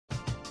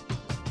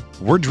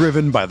We're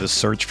driven by the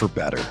search for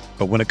better.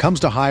 But when it comes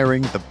to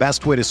hiring, the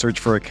best way to search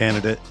for a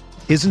candidate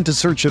isn't to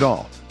search at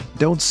all.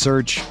 Don't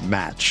search,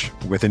 match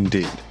with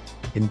Indeed.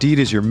 Indeed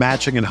is your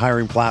matching and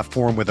hiring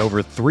platform with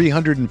over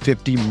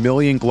 350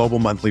 million global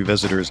monthly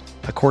visitors,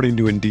 according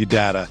to Indeed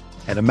data,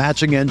 and a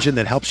matching engine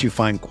that helps you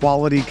find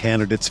quality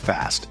candidates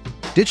fast.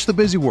 Ditch the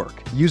busy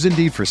work. Use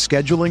Indeed for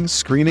scheduling,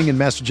 screening, and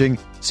messaging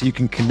so you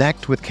can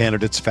connect with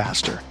candidates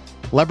faster.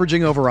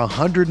 Leveraging over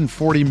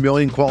 140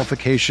 million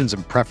qualifications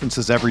and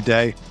preferences every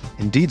day,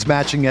 Indeed's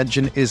matching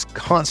engine is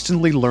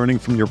constantly learning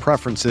from your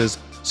preferences,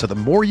 so the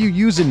more you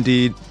use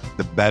Indeed,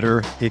 the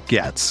better it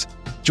gets.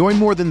 Join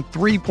more than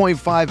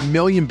 3.5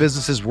 million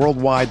businesses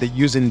worldwide that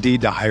use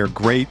Indeed to hire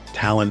great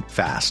talent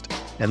fast.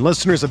 And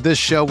listeners of this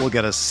show will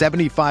get a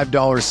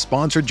 $75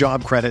 sponsored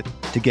job credit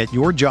to get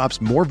your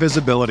jobs more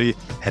visibility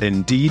at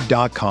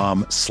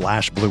Indeed.com/Blue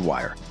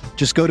Wire.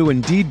 Just go to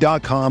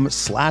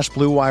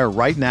Indeed.com/Blue Wire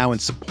right now and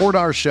support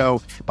our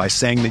show by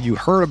saying that you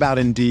heard about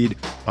Indeed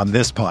on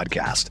this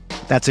podcast.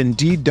 That's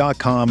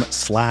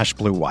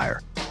Indeed.com/Blue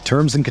Wire.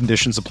 Terms and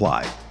conditions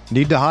apply.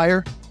 Need to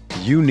hire?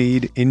 You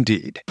need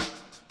Indeed.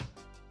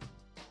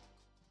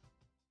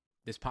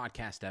 This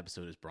podcast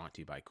episode is brought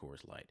to you by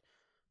Coors Light.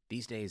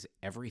 These days,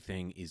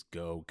 everything is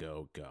go,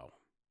 go, go.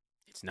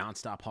 It's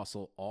nonstop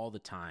hustle all the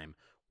time.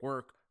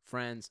 Work,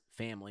 friends,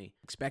 family,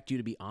 expect you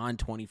to be on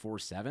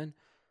 24/7.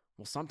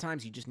 Well,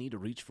 sometimes you just need to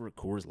reach for a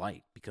Coors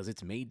Light because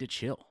it's made to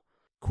chill.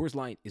 Coors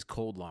Light is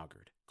cold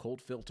lagered,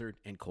 cold filtered,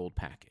 and cold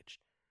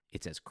packaged.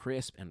 It's as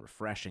crisp and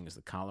refreshing as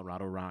the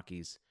Colorado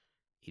Rockies.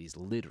 It is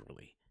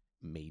literally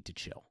made to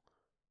chill.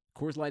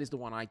 Coors Light is the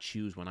one I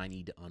choose when I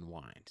need to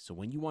unwind. So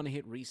when you want to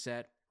hit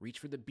reset, reach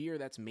for the beer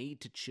that's made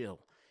to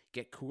chill.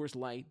 Get Coors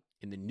Light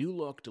in the new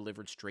look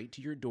delivered straight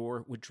to your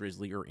door with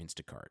Drizzly or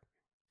Instacart.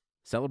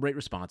 Celebrate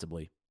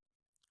responsibly.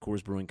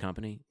 Coors Brewing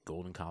Company,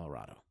 Golden,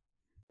 Colorado.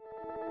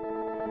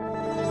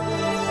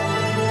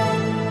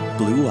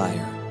 Blue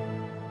Wire.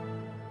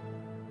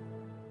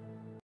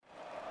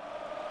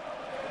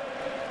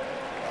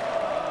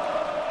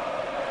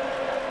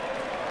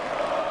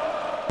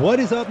 What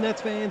is up,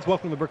 Nets fans?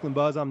 Welcome to Brooklyn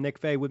Buzz. I'm Nick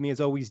Fay. With me,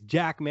 as always,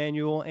 Jack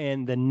Manuel.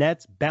 And the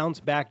Nets bounce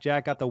back.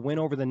 Jack got the win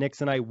over the Knicks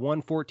tonight,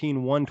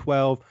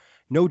 114-112.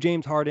 No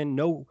James Harden,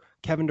 no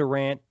Kevin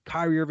Durant.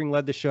 Kyrie Irving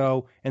led the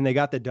show, and they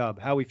got the dub.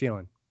 How are we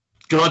feeling?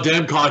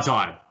 Goddamn Kai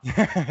time.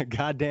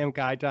 Goddamn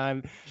Kai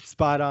time.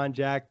 Spot on,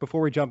 Jack.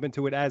 Before we jump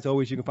into it, as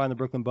always, you can find the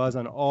Brooklyn Buzz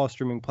on all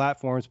streaming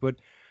platforms. But,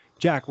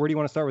 Jack, where do you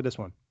want to start with this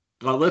one?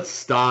 Let's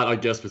start, I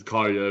guess, with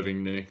Kyrie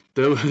Irving, Nick.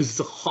 There was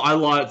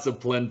highlights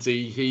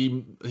aplenty.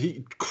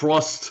 He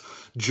crossed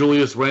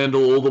Julius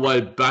Randle all the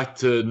way back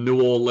to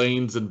New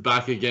Orleans and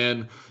back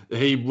again.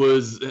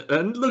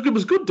 And look, it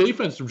was good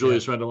defense from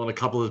Julius Randle on a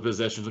couple of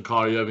possessions of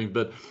Kyrie Irving,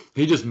 but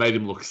he just made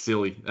him look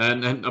silly.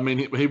 And I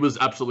mean, he was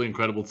absolutely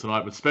incredible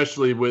tonight,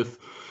 especially with,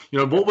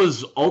 what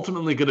was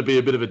ultimately going to be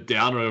a bit of a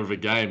downer of a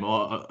game,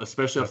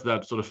 especially after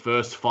that sort of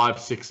first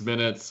 5-6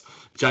 minutes.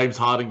 James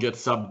Harden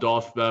gets subbed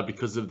off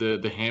because of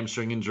the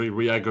hamstring injury,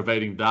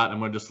 re-aggravating that, and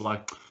we're just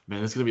like,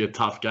 man, it's going to be a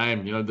tough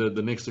game.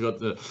 The Knicks have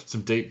got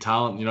some deep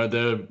talent.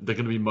 They're going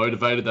to be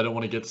motivated. They don't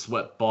want to get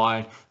swept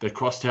by their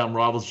crosstown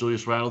rivals.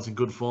 Julius Randle's in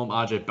good form.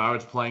 RJ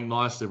Barrett's playing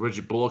nicely.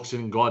 Reggie Bullock's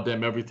in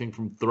goddamn everything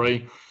from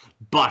three.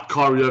 But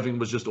Kyrie Irving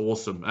was just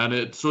awesome, and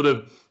it sort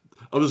of,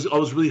 I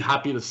was really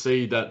happy to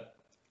see that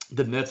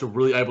the Nets are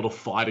really able to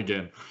fight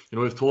again.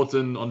 We've talked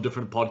on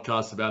different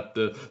podcasts about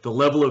the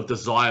level of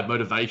desire,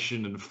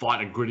 motivation, and fight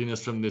and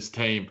grittiness from this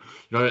team.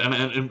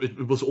 And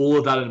it was all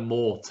of that and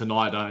more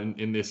tonight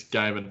in this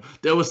game. And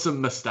there were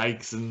some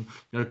mistakes, and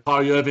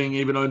Kyrie Irving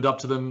even owned up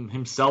to them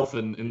himself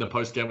in the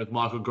post game with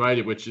Michael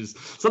Grady, which is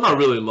something I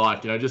really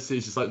like. He's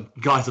just like,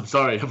 guys, I'm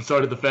sorry to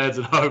the fans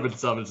at home and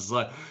stuff. It's just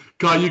like,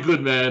 Kai, you're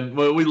good, man.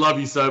 We love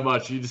you so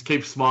much. You just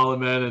keep smiling,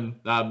 man,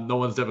 and no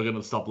one's ever going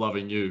to stop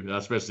loving you,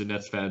 especially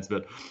Nets fans.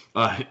 But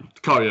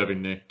Kyrie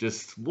Irving, Nick,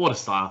 just what a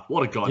star.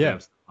 What a goddamn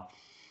star.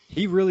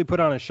 He really put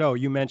on a show.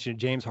 You mentioned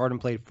James Harden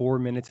played 4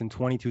 minutes and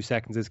 22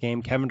 seconds this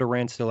game. Kevin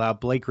Durant's still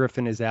out. Blake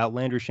Griffin is out.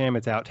 Landry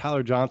Shamet's out.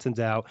 Tyler Johnson's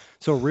out.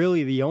 So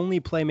really the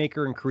only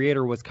playmaker and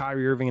creator was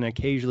Kyrie Irving and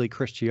occasionally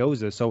Chris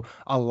Chiozza. So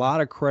a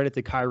lot of credit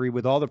to Kyrie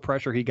with all the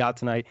pressure he got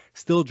tonight.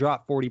 Still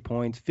dropped 40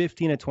 points,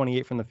 15 of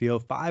 28 from the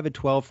field, 5 of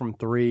 12 from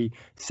three,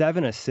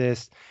 7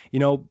 assists.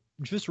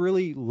 Just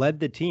really led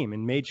the team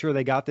and made sure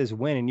they got this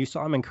win. And you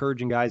saw him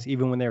encouraging guys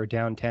even when they were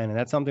down 10. And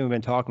that's something we've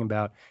been talking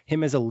about.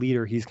 Him as a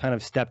leader, he's kind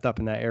of stepped up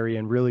in that area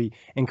and really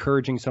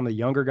encouraging some of the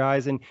younger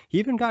guys. And he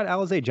even got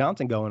Alize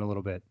Johnson going a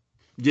little bit.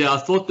 Yeah, I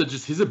thought that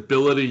just his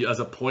ability as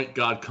a point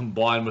guard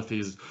combined with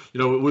his,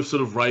 we've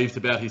sort of raved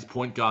about his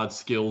point guard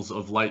skills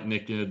of late,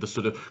 Nick, the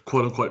sort of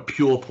quote unquote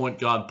pure point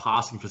guard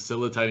passing,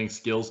 facilitating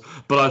skills.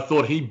 But I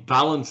thought he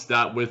balanced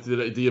that with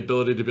the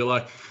ability to be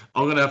like,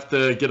 I'm going to have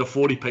to get a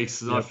 40-piece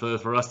tonight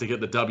for us to get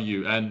the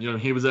W. And,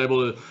 he was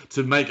able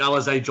to make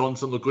Alize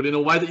Johnson look good in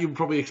a way that you would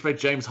probably expect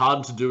James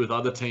Harden to do with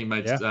other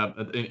teammates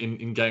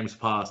in games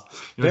past.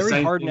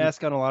 Very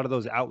Harden-esque on a lot of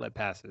those outlet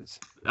passes.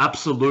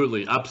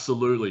 Absolutely.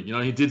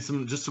 He did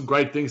some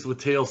great things with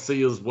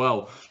TLC as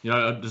well.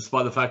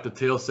 Despite the fact that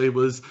TLC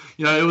was,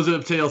 it was a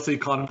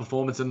TLC kind of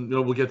performance, and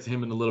we'll get to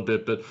him in a little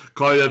bit. But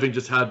Kyrie Irving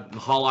just had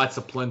highlights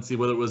aplenty,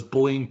 whether it was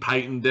bullying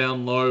Peyton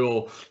down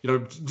low or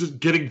just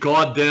getting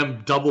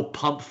goddamn double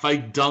pump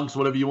fake dunks,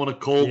 whatever you want to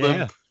call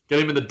them. Get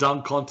him in the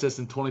dunk contest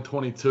in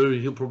 2022.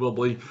 He'll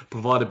probably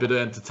provide a bit of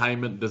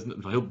entertainment.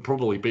 He'll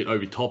probably beat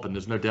Obi Toppin.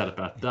 There's no doubt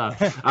about that.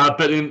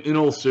 But in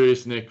all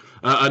seriousness, Nick,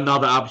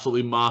 another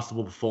absolutely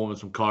masterful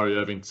performance from Kyrie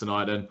Irving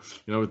tonight. And,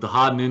 with the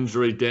Harden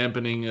injury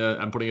dampening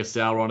and putting a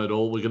sour on it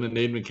all, we're going to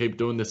need him to keep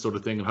doing this sort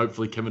of thing. And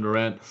hopefully Kevin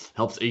Durant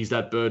helps ease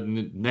that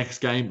burden next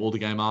game or the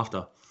game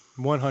after.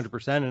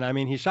 100%. And I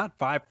mean, he shot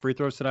 5 free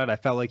throws tonight. I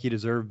felt like he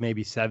deserved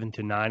maybe 7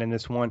 to 9 in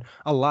this one.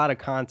 A lot of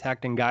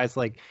contact, and guys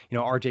like,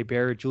 RJ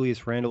Barrett,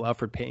 Julius Randle,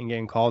 Elfrid Payton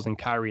getting calls, and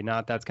Kyrie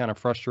not. That's kind of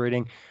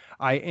frustrating.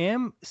 I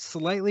am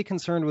slightly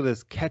concerned with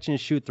his catch and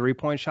shoot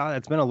 3-point shot.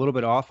 It's been a little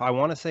bit off. I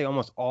want to say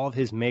almost all of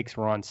his makes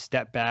were on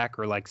step back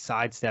or like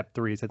side step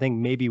threes. I think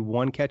maybe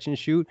one catch and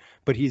shoot,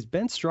 but he's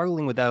been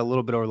struggling with that a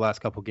little bit over the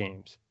last couple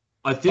games.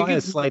 I think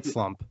it's a slight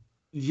slump.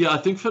 Yeah, I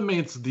think for me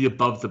it's the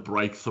above the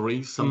break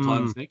three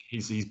sometimes, Nick.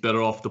 He's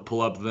better off the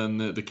pull up than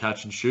the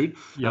catch and shoot.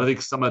 Yep. And I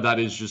think some of that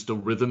is just a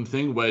rhythm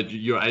thing where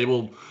you're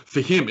able,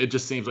 for him, it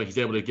just seems like he's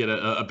able to get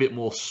a bit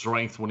more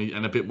strength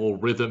and a bit more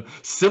rhythm,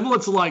 similar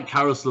to like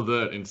Caris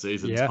LeVert in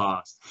seasons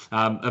past.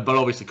 But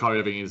obviously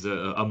Kyrie Irving is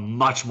a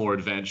much more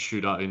advanced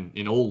shooter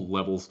in all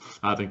levels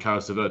than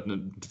Caris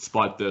LeVert,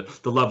 despite the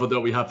level that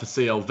we have for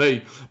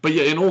CLV. But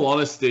yeah, in all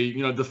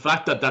honesty, the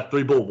fact that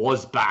 3-ball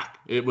was back,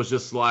 it was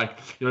just like,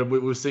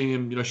 we're seeing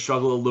him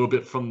struggle a little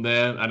bit from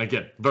there. And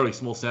again, very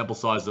small sample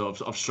size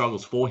of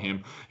struggles for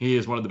him. He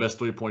is one of the best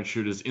 3-point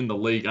shooters in the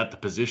league at the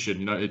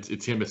position.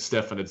 It's him, it's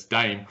Steph, and it's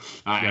Dame.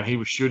 And he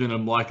was shooting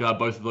them like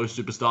both of those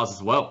superstars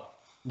as well.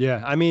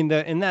 Yeah, I mean,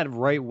 in that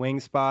right wing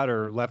spot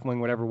or left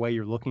wing, whatever way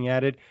you're looking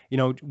at it,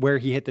 where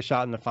he hit the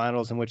shot in the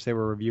finals in which they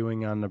were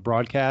reviewing on the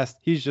broadcast,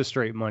 he's just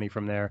straight money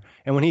from there.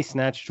 And when he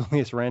snatched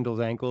Julius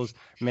Randle's ankles,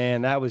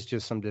 man, that was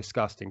just some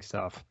disgusting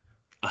stuff.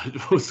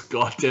 It was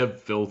goddamn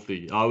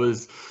filthy. I'm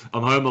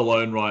home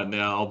alone right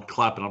now. I'm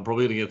clapping. I'm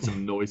probably going to get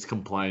some noise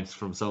complaints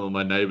from some of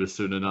my neighbors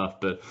soon enough.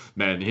 But,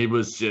 man, he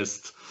was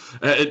just...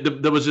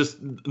 there was just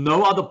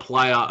no other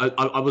player.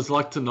 I was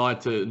like tonight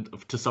to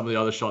some of the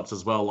other shots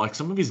as well, like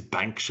some of his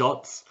bank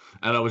shots.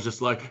 And I was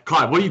just like,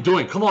 Kai, what are you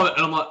doing? Come on.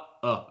 And I'm like,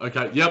 oh,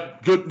 okay.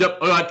 Yep. Good. Yep.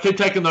 All right. Keep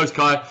taking those,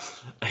 Kai.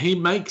 He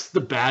makes the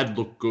bad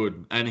look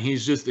good. And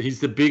he's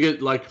the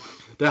biggest, like...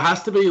 There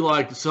has to be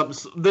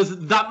there's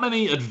that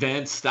many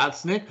advanced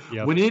stats, Nick.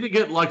 Yep. We need to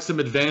get some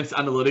advanced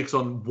analytics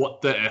on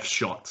what the F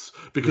shots,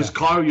 because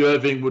Kyrie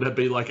Irving would have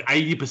been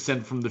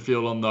 80% from the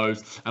field on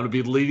those and would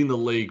be leading the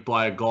league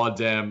by a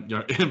goddamn,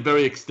 in a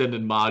very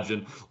extended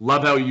margin.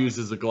 Love how he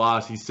uses the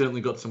glass. He's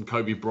certainly got some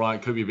Kobe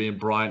being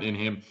Bryant in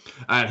him,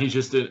 and he's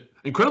just an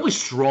incredibly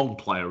strong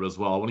player as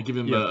well. I want to give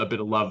him a bit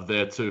of love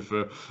there too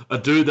for a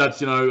dude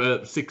that's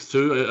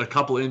 6'2", a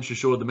couple of inches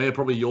shorter than me,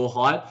 probably your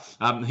height.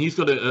 He's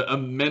got an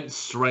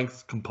immense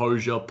strength,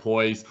 composure,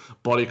 poise,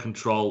 body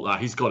control.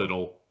 He's got it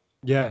all.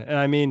 Yeah, and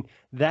I mean,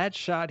 that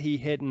shot he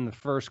hit in the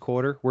first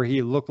quarter where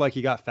he looked like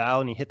he got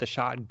fouled and he hit the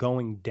shot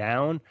going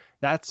down,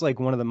 that's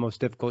one of the most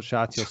difficult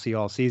shots you'll see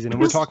all season. And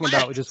we're talking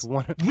about just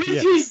one. With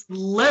his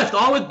left,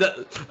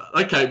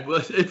 okay,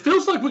 it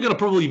feels like we're going to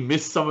probably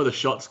miss some of the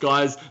shots,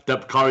 guys,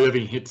 that Kyrie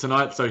Irving hit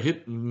tonight. So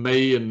hit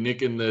me and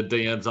Nick in the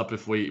DMs up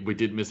if we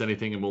did miss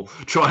anything, and we'll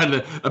try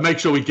and make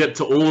sure we get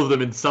to all of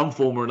them in some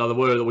form or another,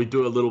 whether we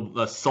do a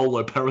little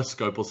solo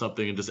periscope or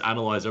something and just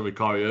analyze every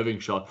Kyrie Irving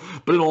shot.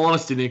 But in all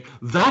honesty, Nick,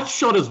 that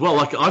shot as well,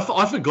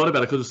 I forgot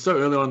about it because it's so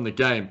early on in the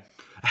game.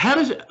 How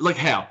does it,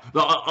 how?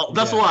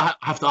 That's all I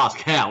have to ask.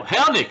 How,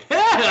 Nick?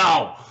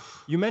 How?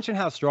 You mentioned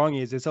how strong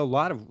he is. It's a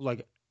lot of,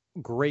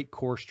 great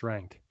core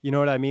strength. You know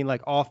what I mean?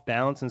 Off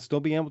balance and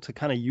still being able to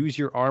kind of use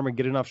your arm and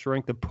get enough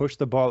strength to push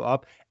the ball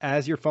up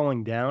as you're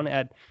falling down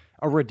at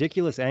a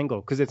ridiculous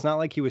angle. Because it's not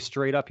like he was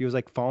straight up. He was,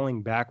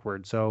 falling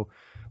backward. So,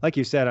 like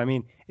you said, I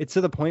mean, it's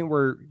to the point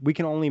where we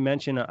can only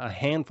mention a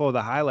handful of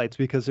the highlights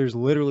because there's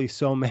literally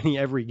so many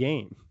every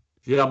game.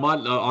 Yeah,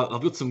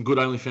 I've got some good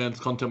OnlyFans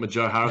content with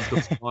Joe Harris.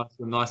 Got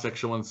some nice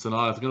extra ones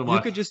tonight. You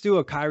could just do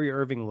a Kyrie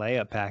Irving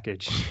layup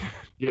package.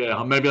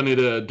 Yeah, maybe I need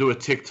to do a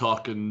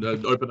TikTok and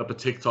open up a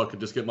TikTok and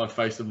just get my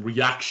face and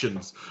reacting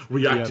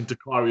to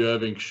Kyrie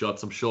Irving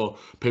shots. I'm sure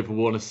people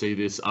want to see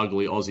this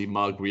ugly Aussie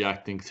mug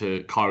reacting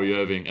to Kyrie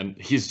Irving, and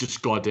he's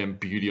just goddamn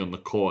beauty on the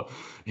court.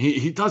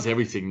 He does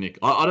everything, Nick.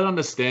 I don't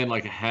understand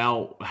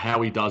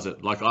how he does it.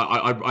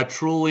 I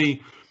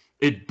truly.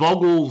 it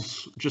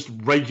boggles just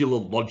regular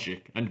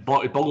logic, and it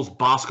boggles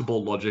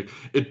basketball logic.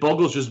 It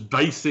boggles just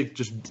basic,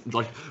 just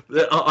like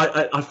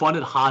I find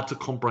it hard to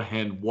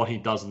comprehend what he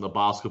does in the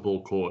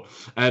basketball court,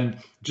 and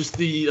just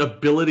the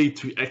ability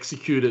to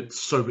execute it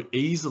so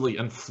easily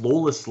and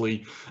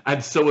flawlessly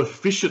and so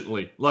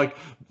efficiently. Like,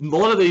 a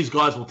lot of these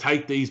guys will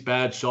take these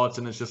bad shots,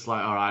 and it's just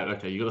like, all right,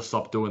 okay, you got to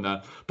stop doing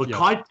that. But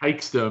Kai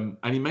takes them,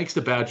 and he makes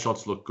the bad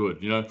shots look good.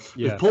 You know,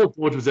 if Paul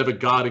George was ever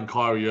guarding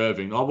Kyrie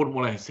Irving, I wouldn't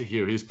want to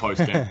hear his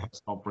post-game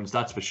press conference.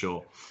 That's for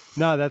sure.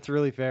 No, that's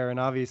really fair. And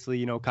obviously,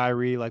 you know,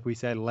 Kyrie, like we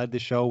said, led the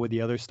show with the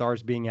other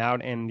stars being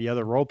out and the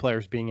other role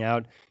players being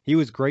out. He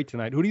was great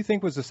tonight. Who do you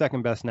think was the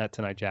second best net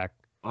tonight, Jack?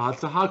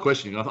 It's a hard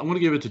question. I'm going to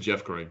give it to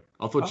Jeff Green.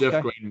 I thought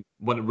Jeff Green,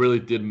 when it really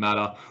did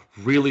matter,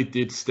 really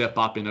did step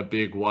up in a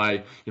big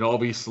way. You know,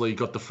 obviously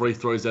got the free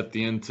throws at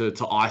the end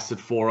to ice it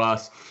for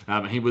us.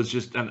 He was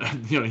just, and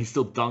you know, he's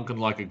still dunking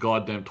like a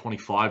goddamn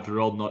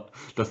 25-year-old, not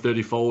the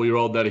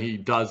 34-year-old that he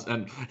does.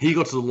 And he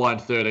got to the line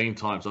 13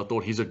 times. I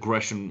thought his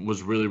aggression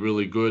was really,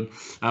 really good.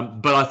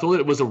 But I thought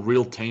it was a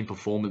real team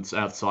performance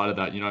outside of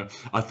that. You know,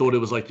 I thought it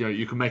was like, you know,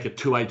 you can make it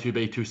 2A,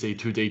 2B, 2C,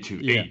 2D, 2E.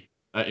 Yeah.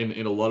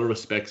 In a lot of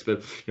respects,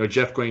 but you know,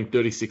 Jeff Green,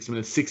 36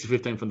 minutes, 6 of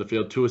 15 from the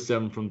field, 2 of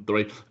 7 from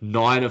 3,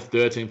 9 of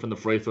 13 from the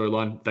free throw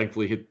line.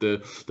 Thankfully hit the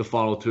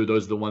final 2.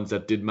 Those are the ones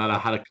that did matter.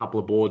 Had a couple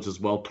of boards as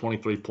well,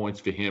 23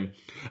 points for him.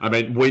 I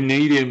mean, we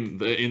need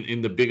him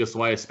in the biggest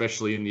way,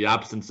 especially in the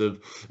absence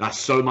of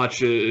so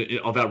much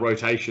of our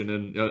rotation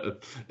and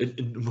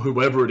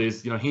whoever it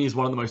is. You know, he is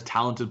one of the most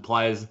talented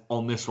players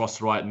on this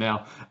roster right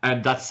now,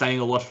 and that's saying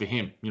a lot for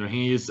him. You know,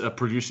 he is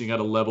producing at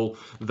a level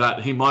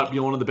that he might be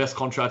on one of the best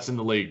contracts in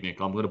the league, Nick.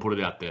 I'm going to put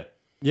it out there.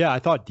 Yeah, I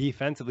thought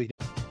defensively.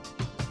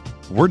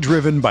 We're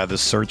driven by the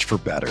search for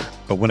better.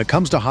 But when it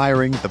comes to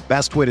hiring, the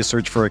best way to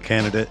search for a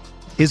candidate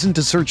isn't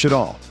to search at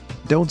all.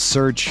 Don't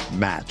search,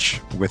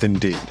 match with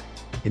Indeed.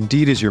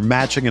 Indeed is your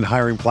matching and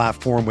hiring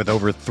platform with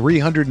over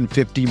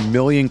 350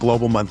 million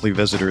global monthly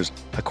visitors,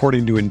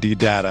 according to Indeed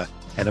data,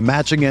 and a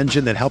matching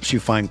engine that helps you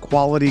find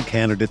quality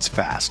candidates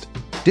fast.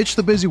 Ditch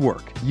the busy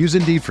work. Use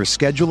Indeed for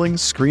scheduling,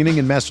 screening,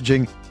 and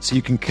messaging so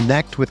you can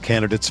connect with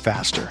candidates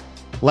faster.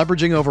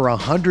 Leveraging over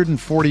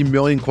 140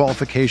 million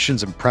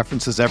qualifications and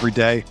preferences every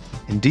day,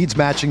 Indeed's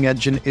matching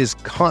engine is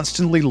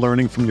constantly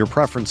learning from your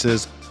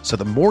preferences, so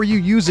the more you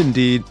use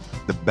Indeed,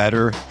 the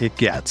better it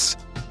gets.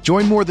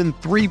 Join more than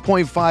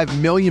 3.5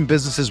 million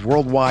businesses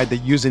worldwide that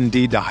use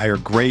Indeed to hire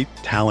great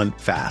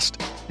talent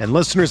fast. And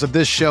listeners of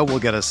this show will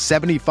get a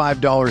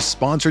 $75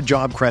 sponsored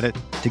job credit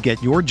to get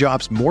your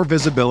jobs more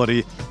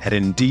visibility at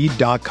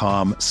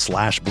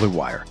Indeed.com/Blue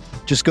Wire.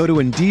 Just go to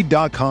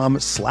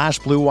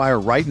Indeed.com/Blue Wire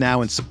right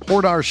now and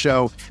support our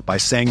show by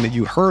saying that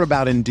you heard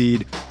about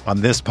Indeed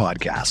on this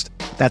podcast.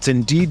 That's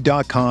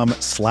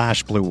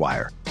Indeed.com/Blue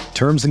Wire.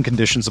 Terms and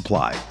conditions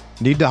apply.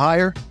 Need to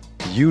hire?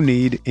 You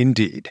need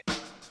Indeed.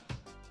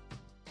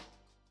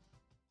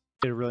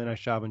 Did a really nice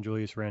job on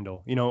Julius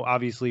Randle. You know,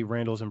 obviously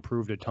Randle's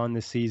improved a ton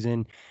this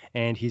season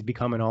and he's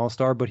become an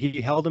all-star, but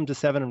he held him to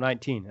 7 of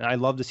 19. And I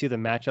love to see the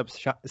matchup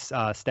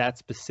stats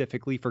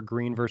specifically for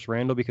Green versus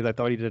Randle because I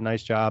thought he did a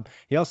nice job.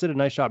 He also did a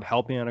nice job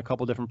helping on a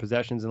couple different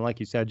possessions. And like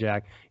you said,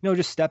 Jack, you know,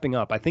 just stepping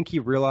up. I think he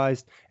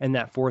realized in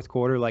that fourth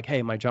quarter, like,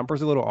 hey, my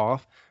jumper's a little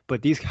off,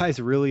 but these guys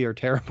really are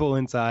terrible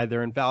inside.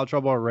 They're in foul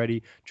trouble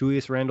already.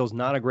 Julius Randle's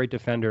not a great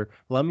defender.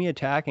 Let me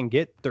attack and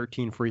get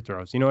 13 free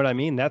throws. You know what I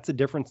mean? That's the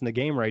difference in the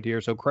game right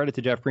here. So credit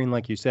to Jeff Green,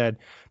 like you said,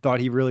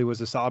 thought he really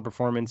was a solid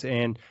performance.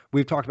 And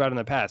we've talked about it in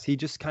the past. He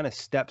just kind of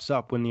steps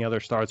up when the other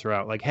stars are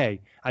out. Like,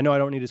 hey, I know I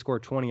don't need to score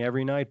 20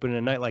 every night, but in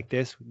a night like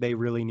this, they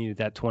really needed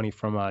that 20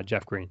 from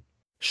Jeff Green.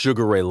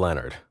 Sugar Ray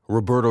Leonard,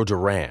 Roberto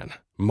Duran,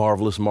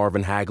 Marvelous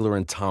Marvin Hagler,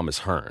 and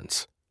Thomas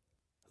Hearns.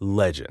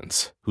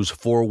 Legends, whose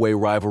four-way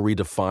rivalry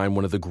defined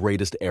one of the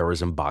greatest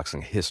eras in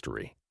boxing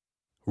history.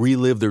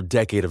 Relive their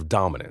decade of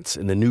dominance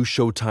in the new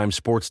Showtime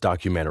sports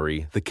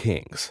documentary, The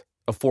Kings,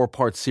 a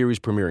 4-part series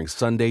premiering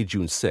Sunday,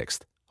 June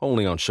 6th,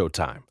 only on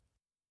Showtime.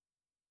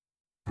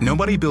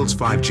 Nobody builds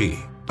 5G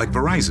like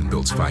Verizon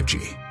builds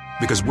 5G,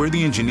 because we're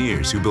the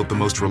engineers who built the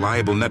most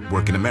reliable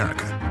network in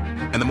America.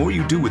 And the more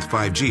you do with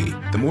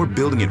 5G, the more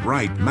building it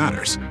right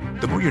matters.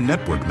 The more your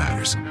network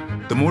matters.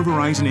 The more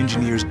Verizon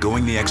engineers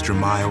going the extra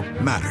mile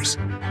matters.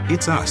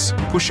 It's us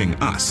pushing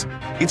us.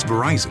 It's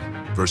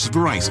Verizon versus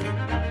Verizon.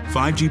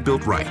 5G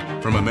built right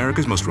from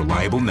America's most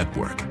reliable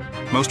network.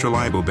 Most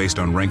reliable based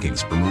on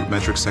rankings from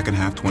RootMetrics second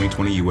half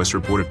 2020 U.S.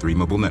 report of 3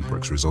 mobile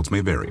networks. Results may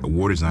vary.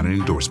 Award is not an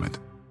endorsement.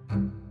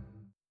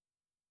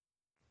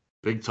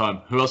 Big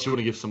time. Who else you want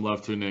to give some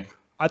love to, Nick?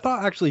 I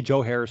thought actually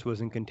Joe Harris was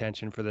in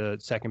contention for the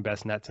second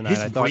best net tonight.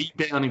 His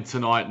rebounding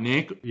tonight,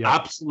 Nick,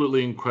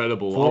 absolutely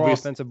incredible. 4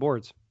 offensive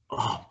boards.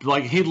 Oh,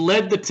 like he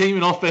led the team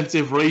in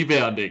offensive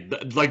rebounding.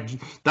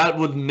 That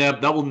will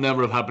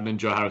never have happened in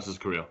Joe Harris's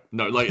career.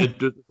 No, like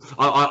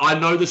I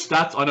know the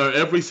stats. I know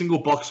every single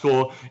box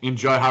score in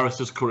Joe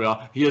Harris's career.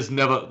 He has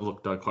never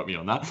don't quote me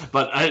on that.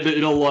 But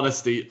in all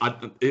honesty,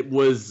 it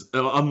was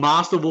a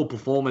masterful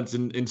performance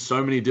in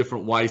so many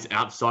different ways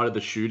outside of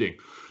the shooting.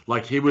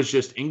 Like, he was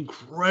just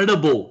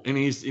incredible in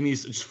his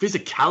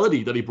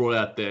physicality that he brought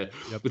out there.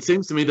 Yep. It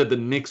seems to me that the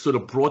Knicks sort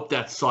of brought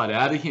that side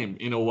out of him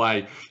in a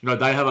way.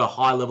 They have a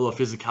high level of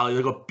physicality.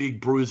 They've got big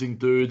bruising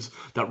dudes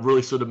that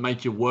really sort of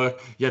make you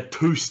work. He had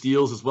 2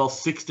 steals as well,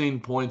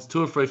 16 points,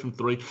 2 of 3 from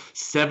 3,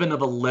 7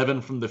 of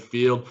 11 from the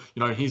field.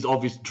 His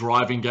obvious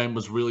driving game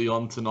was really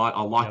on tonight.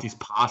 I liked his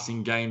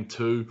passing game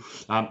too.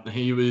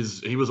 He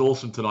was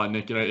awesome tonight,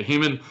 Nick.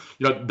 Him and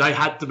they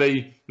had to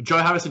be. Joe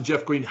Harris and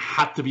Jeff Green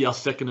had to be our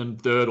second and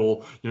third,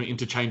 or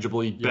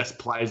interchangeably best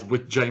players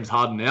with James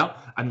Harden now,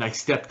 and they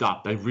stepped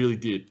up. They really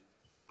did.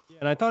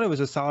 And I thought it was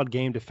a solid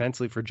game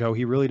defensively for Joe.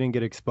 He really didn't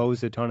get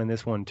exposed a ton in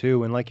this one,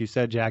 too. And like you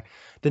said, Jack,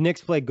 the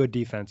Knicks play good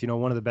defense.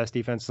 One of the best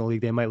defenses in the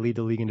league. They might lead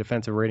the league in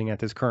defensive rating at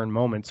this current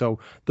moment. So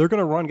they're going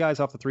to run guys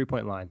off the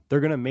three-point line. They're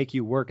going to make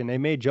you work. And they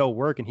made Joe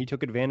work, and he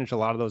took advantage of a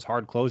lot of those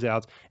hard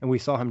closeouts. And we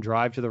saw him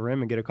drive to the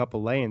rim and get a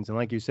couple lay-ins. And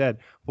like you said,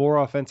 4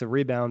 offensive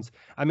rebounds.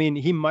 I mean,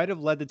 he might have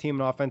led the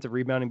team in offensive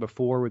rebounding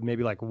before with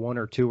maybe like 1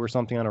 or 2 or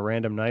something on a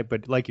random night.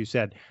 But like you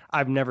said,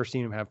 I've never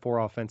seen him have 4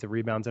 offensive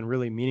rebounds, and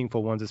really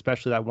meaningful ones,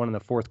 especially that one in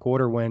the fourth quarter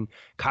when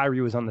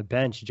Kyrie was on the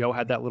bench. Joe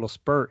had that little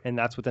spurt, and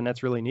that's what the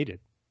Nets really needed.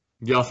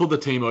 Yeah, I thought the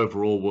team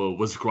overall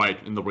was great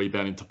in the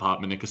rebounding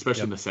department, Nick,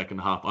 especially in the second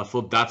half. I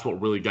thought that's what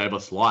really gave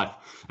us life.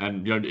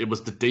 And, it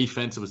was the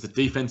defense. It was the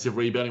defensive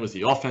rebounding. It was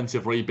the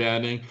offensive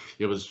rebounding.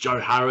 It was Joe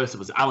Harris. It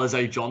was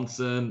Alize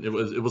Johnson. It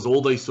was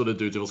all these sort of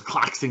dudes. It was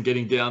Claxton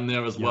getting down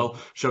there as well,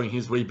 showing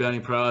his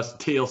rebounding prowess.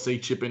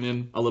 TLC chipping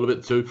in a little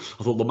bit too.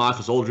 I thought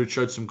LaMarcus Aldridge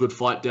showed some good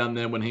fight down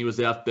there when he was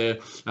out there.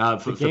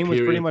 The game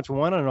was pretty much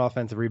won on an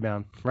offensive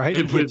rebound, right?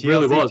 It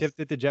really was. Tipped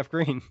it to Jeff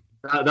Green.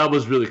 That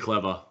was really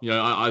clever.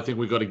 I think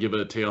we got to give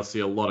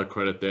TLC a lot of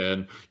credit there.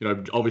 And,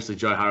 obviously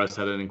Joe Harris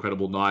had an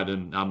incredible night,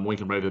 and we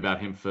can rave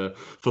about him for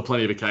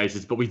plenty of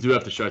occasions. But we do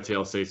have to show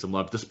TLC some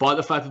love, despite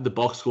the fact that the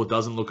box score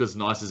doesn't look as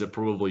nice as it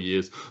probably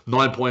is.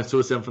 9 points, 2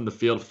 of 7 from the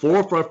field, 4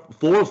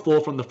 of 4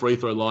 from the free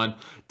throw line.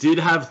 Did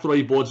have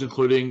 3 boards,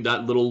 including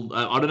that little.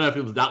 I don't know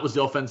if that was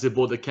the offensive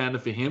board that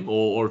counted for him,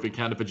 or if it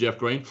counted for Jeff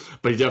Green.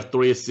 But he did have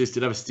 3 assists,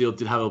 did have a steal,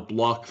 did have a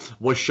block.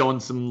 Was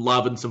showing some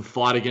love and some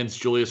fight against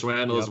Julius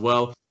Randle as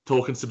well.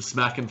 Talking some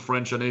smack in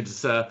French. I need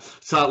to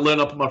start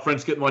learning up with my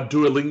French, get my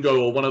Duolingo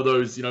or one of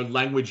those,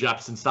 language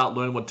apps, and start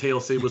learning what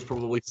TLC was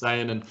probably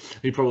saying. And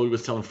he probably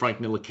was telling Frank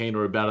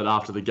Ntilikina about it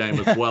after the game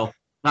as well.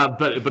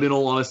 But in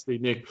all honesty,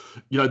 Nick,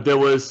 there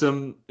was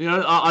some,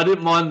 I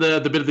didn't mind the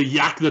bit of the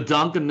yak, the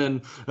dunk, and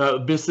then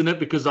missing it,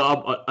 because I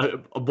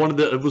wanted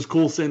it was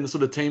cool seeing the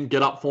sort of team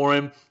get up for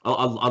him.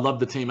 I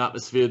love the team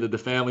atmosphere, the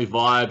family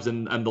vibes,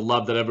 and the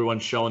love that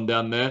everyone's showing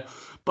down there.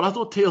 But I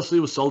thought TLC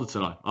was solid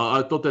tonight.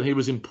 I thought that he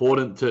was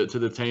important to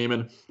the team,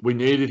 and we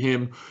needed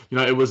him.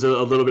 It was a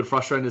little bit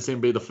frustrating to see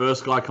him be the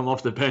first guy come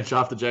off the bench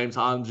after James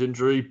Harden's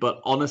injury. But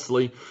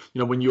honestly,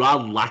 when you are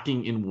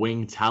lacking in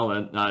wing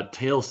talent,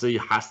 TLC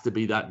has to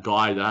be that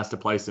guy that has to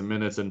play some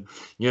minutes. And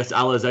yes,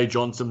 Alize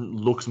Johnson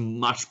looks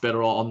much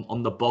better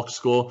on the box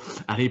score,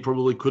 and he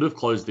probably could have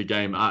closed the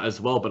game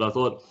as well. But I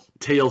thought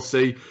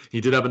TLC,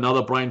 he did have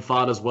another brain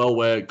fart as well,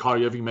 where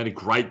Kyrie Irving made a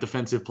great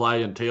defensive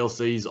play, and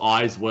TLC's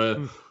eyes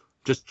were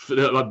just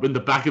in the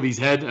back of his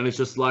head, and it's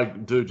just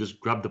like, dude, just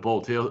grab the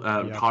ball.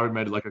 Kyrie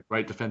made like a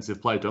great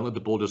defensive play. Don't let the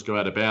ball just go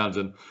out of bounds.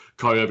 And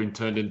Kyrie Irving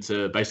turned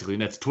into basically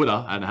Nets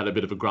Twitter and had a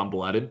bit of a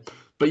grumble at him.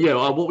 But yeah,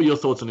 what were your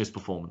thoughts on his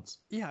performance?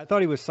 Yeah, I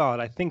thought he was solid.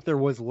 I think there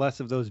was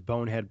less of those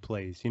bonehead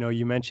plays.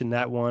 You mentioned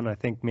that one. I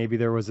think maybe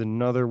there was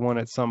another one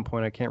at some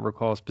point. I can't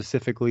recall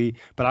specifically,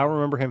 but I don't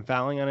remember him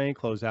fouling on any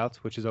closeouts,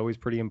 which is always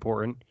pretty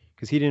important,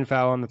 because he didn't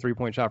foul on the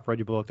 3-point shot for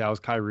Reggie Bullock. That was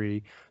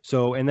Kyrie.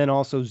 So, and then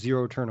also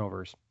 0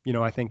 turnovers.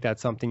 I think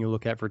that's something you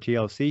look at for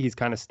TLC. He's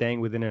kind of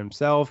staying within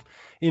himself.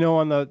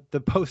 On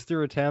the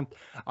poster attempt,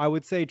 I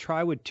would say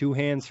try with 2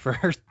 hands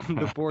first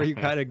before you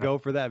kind of go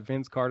for that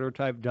Vince Carter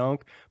type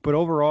dunk. But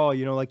overall,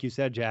 like you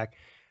said, Jack,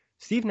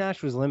 Steve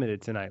Nash was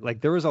limited tonight.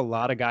 Like, there was a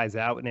lot of guys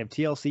out, and if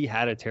TLC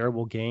had a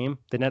terrible game,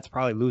 the Nets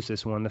probably lose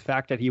this one. The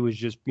fact that he was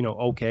just,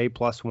 okay,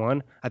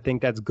 +1, I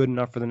think that's good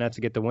enough for the Nets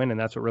to get the win, and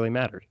that's what really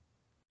mattered.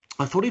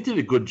 I thought he did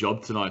a good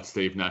job tonight,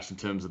 Steve Nash, in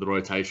terms of the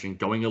rotation,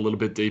 going a little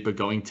bit deeper,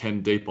 going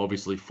 10 deep,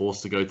 obviously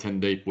forced to go 10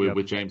 deep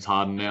with James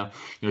Harden now.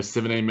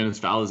 17 minutes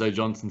for Alize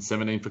Johnson,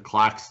 17 for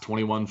Clax,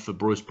 21 for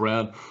Bruce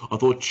Brown. I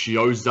thought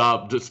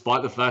Chiozza,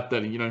 despite the fact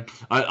that,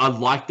 I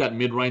liked that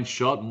mid-range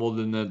shot more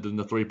than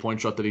the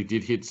 3-point shot that he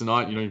did hit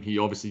tonight. He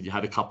obviously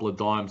had a couple of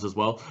dimes as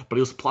well, but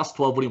he was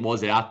 +12 when he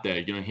was out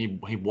there.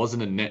 He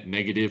wasn't a net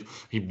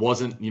negative. He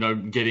wasn't,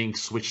 getting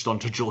switched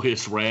onto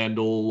Julius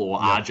Randle or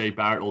RJ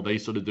Barrett, all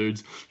these sort of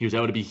dudes. He was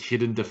able to be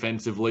hidden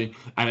defensively,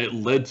 and it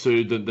led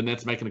to the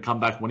Nets making a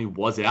comeback when he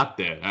was out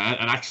there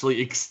and actually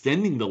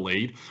extending the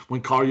lead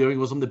when Kyrie Irving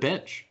was on the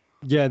bench.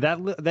 Yeah,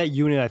 that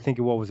unit, I think,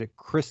 what was it?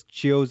 Chris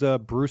Chiozza,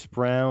 Bruce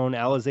Brown,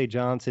 Alize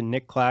Johnson,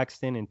 Nick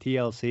Claxton, and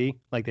TLC.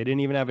 Like, they didn't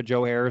even have a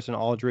Joe Harris, an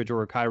Aldridge,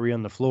 or a Kyrie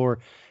on the floor.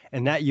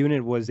 And that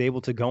unit was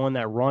able to go on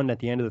that run at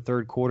the end of the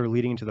third quarter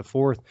leading into the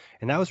fourth.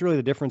 And that was really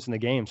the difference in the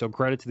game. So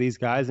credit to these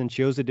guys. And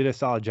Chiozza did a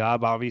solid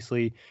job.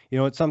 Obviously,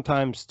 it's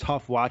sometimes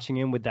tough watching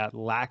him with that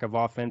lack of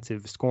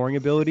offensive scoring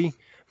ability.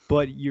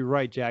 But you're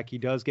right, Jack. He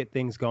does get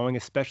things going,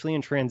 especially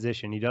in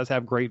transition. He does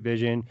have great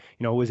vision,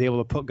 was able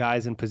to put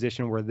guys in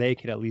position where they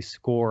could at least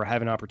score or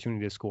have an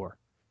opportunity to score.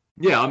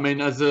 Yeah, I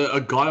mean, as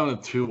a guy on a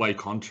two-way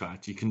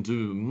contract, you can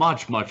do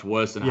much, much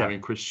worse than having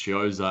Chris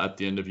Chiozza at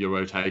the end of your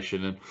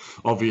rotation. And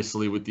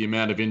obviously, with the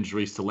amount of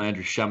injuries to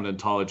Landry Shamet and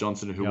Tyler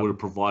Johnson, who would have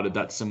provided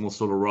that similar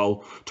sort of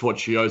role to what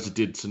Chiozza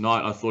did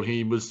tonight, I thought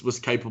he was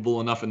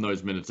capable enough in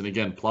those minutes. And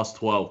again, plus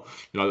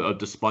 12,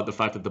 despite the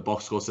fact that the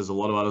box score says a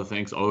lot of other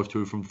things, 0 of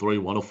 2 from 3,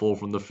 1 of 4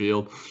 from the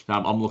field.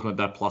 I'm looking at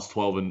that plus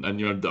 12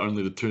 and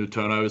only the 2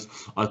 turnovers.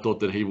 I thought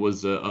that he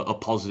was a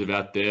positive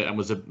out there and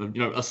was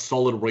a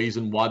solid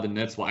reason why the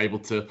Nets were able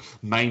to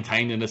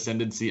maintain an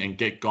ascendancy and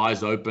get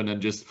guys open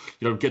and just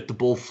get the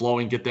ball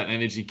flowing, get that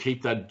energy,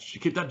 keep that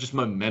just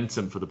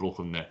momentum for the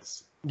Brooklyn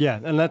Nets. Yeah,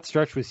 and that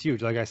stretch was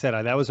huge. Like I said,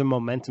 that was a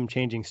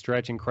momentum-changing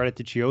stretch, and credit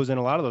to Chiozza and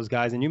a lot of those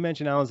guys. And you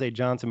mentioned Alize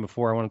Johnson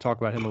before. I want to talk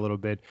about him a little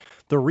bit.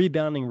 The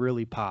rebounding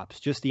really pops.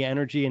 Just the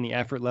energy and the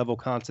effort level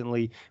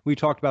constantly. We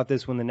talked about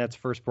this when the Nets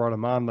first brought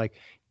him on. Like,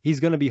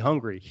 he's going to be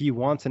hungry. He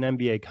wants an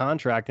NBA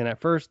contract. And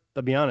at first,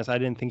 to be honest, I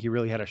didn't think he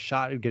really had a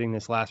shot at getting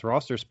this last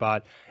roster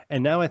spot.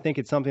 And now I think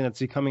it's something that's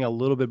becoming a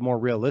little bit more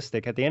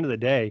realistic. At the end of the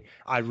day,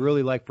 I'd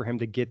really like for him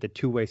to get the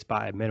two-way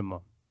spot at minimum.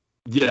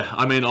 Yeah,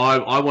 I mean,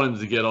 I wanted him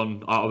to get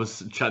on. I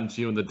was chatting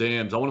to you in the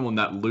DMs. I want him on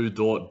that Lou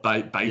Dort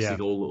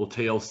basic or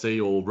TLC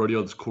or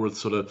Rodion Kurucs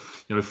sort of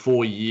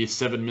 4-year,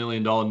 $7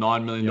 million,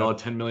 $9 million,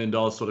 $10 million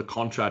sort of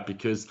contract,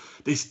 because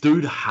this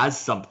dude has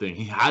something.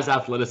 He has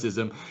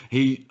athleticism.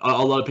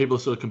 A lot of people are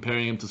sort of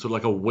comparing him to sort of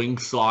like a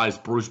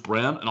wing-sized Bruce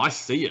Brown, and I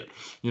see it.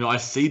 I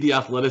see the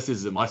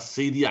athleticism. I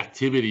see the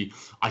activity.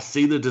 I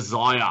see the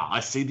desire. I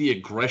see the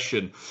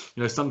aggression.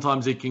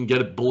 Sometimes he can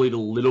get bullied a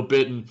little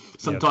bit, and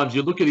sometimes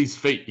you look at his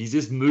feet. He's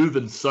just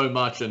moving so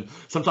much, and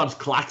sometimes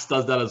Clax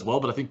does that as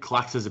well, but I think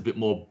Clax has a bit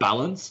more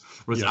balance,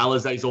 whereas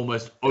Alize's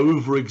almost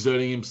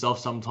overexerting himself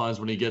sometimes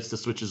when he gets to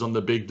switches on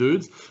the big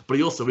dudes, but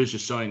he also is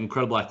just showing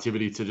incredible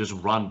activity to just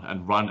run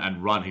and run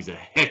and run. He's a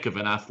heck of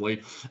an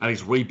athlete, and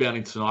his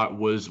rebounding tonight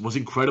was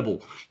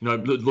incredible.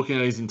 Looking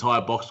at his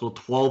entire box score,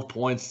 12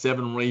 points,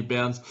 7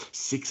 rebounds,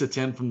 6 of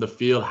 10 from the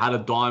field, had a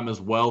dime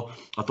as well.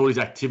 I thought his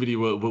activity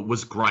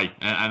was great,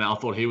 and I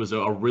thought he was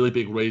a really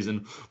big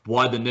reason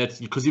why the Nets,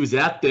 because he was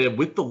out there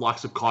with the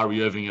likes of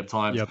Kyrie Irving at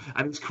times, and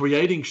he was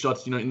creating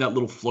shots, in that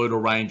little floater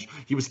range.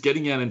 He was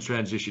getting out in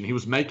transition. He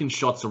was making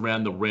shots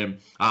around the rim.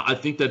 I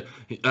think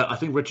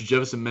Richard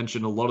Jefferson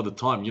mentioned a lot of the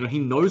time, he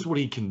knows what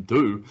he can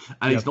do,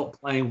 and he's not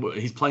playing.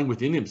 He's playing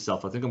within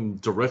himself. I think I'm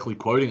directly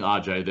quoting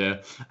RJ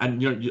there,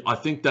 and I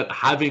think that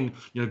having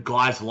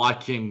guys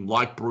like him,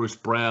 like Bruce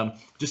Brown,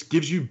 just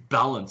gives you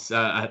balance.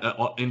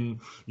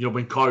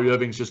 When Kyrie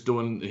Irving's just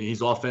doing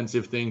his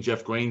offensive thing,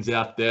 Jeff Green's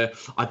out there.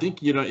 I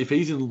think if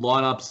he's in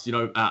lineups,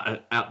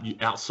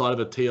 outside of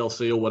a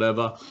TLC or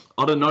whatever,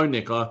 I don't know,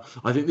 Nick. I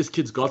think this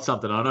kid's got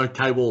something. I know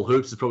K-Wall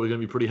Hoops is probably going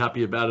to be pretty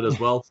happy about it as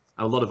well.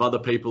 And a lot of other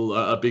people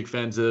are big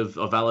fans of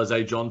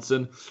Alize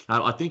Johnson.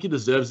 I think he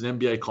deserves an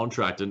NBA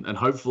contract, and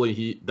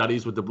hopefully that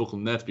is with the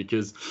Brooklyn Nets,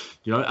 because,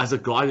 as a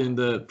guy in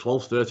the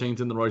 12th, 13th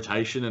in the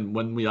rotation, and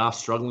when we are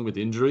struggling with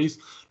injuries,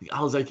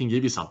 Alize can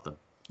give you something.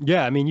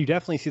 Yeah, I mean, you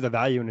definitely see the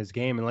value in his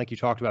game. And like you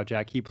talked about,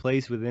 Jack, he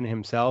plays within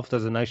himself,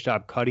 does a nice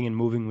job cutting and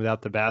moving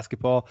without the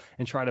basketball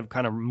and try to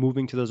kind of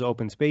moving to those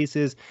open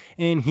spaces.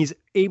 And he's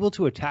able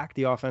to attack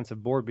the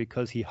offensive board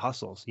because he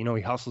hustles. He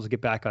hustles to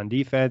get back on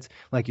defense.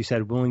 Like you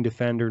said, willing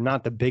defender,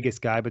 not the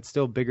biggest guy, but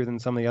still bigger than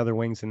some of the other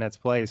wings the Nets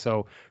play.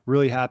 So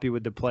really happy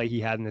with the play he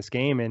had in this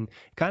game. And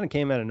it kind of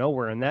came out of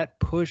nowhere. And that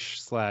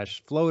push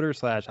 / floater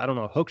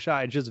 / hook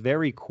shot, it's just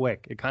very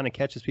quick. It kind of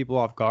catches people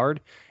off guard.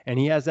 And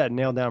he has that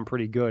nailed down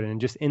pretty good. And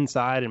just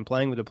inside and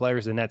playing with the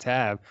players the Nets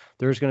have,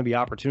 there's going to be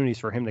opportunities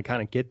for him to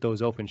kind of get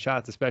those open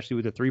shots, especially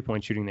with the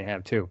three-point shooting they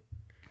have too.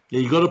 Yeah,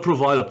 you got to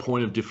provide a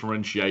point of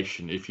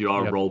differentiation if you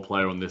are a role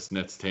player on this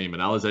Nets team.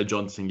 And Alize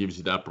Johnson gives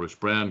you that. Bruce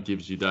Brown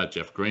gives you that.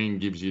 Jeff Green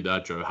gives you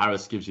that. Joe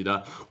Harris gives you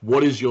that.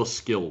 What is your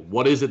skill?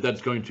 What is it that's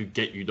going to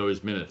get you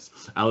those minutes?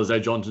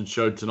 Alize Johnson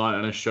showed tonight,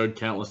 and has showed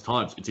countless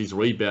times. It's his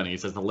rebounding.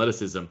 It's his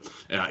athleticism.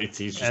 It's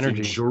his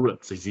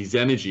endurance. It's his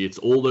energy. It's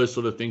all those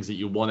sort of things that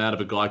you want out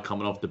of a guy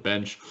coming off the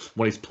bench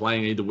when he's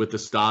playing either with the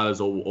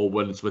starters or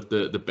when it's with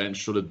the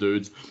bench sort of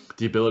dudes.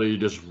 The ability to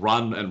just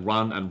run and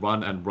run and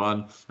run and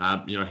run.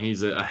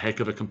 He's a heck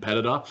of a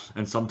competitor,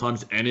 and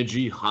sometimes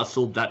energy,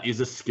 hustle, that is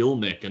a skill,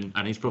 Nick, and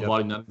he's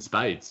providing that in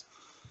spades.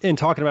 And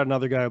talking about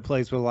another guy who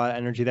plays with a lot of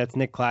energy, that's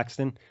Nick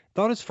Claxton.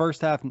 Thought his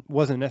first half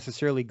wasn't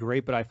necessarily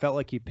great, but I felt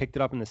like he picked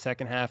it up in the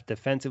second half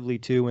defensively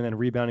too, and then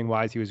rebounding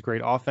wise, he was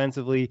great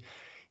offensively.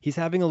 He's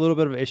having a little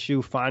bit of an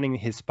issue finding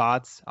his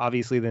spots.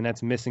 Obviously, the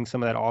Nets missing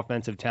some of that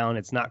offensive talent.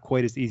 It's not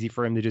quite as easy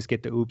for him to just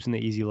get the oops and the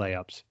easy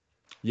layups.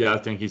 Yeah, I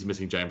think he's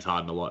missing James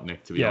Harden a lot,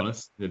 Nick, to be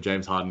honest. You know,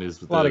 James Harden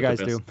is a lot of guys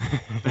do.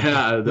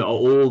 Yeah,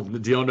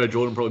 DeAndre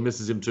Jordan probably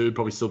misses him too.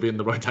 Probably still be in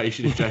the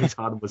rotation if James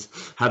Harden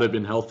had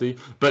been healthy.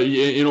 But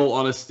in all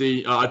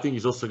honesty, I think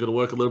he's also got to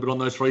work a little bit on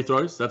those free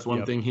throws. That's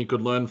one thing he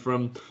could learn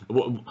from.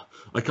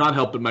 I can't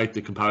help but make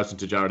the comparison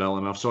to Jared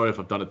Allen. I'm sorry if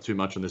I've done it too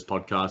much on this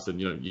podcast,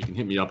 and you can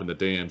hit me up in the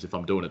DMs if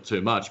I'm doing it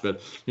too much.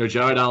 But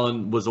Jared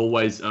Allen was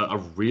always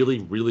a really,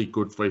 really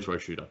good free throw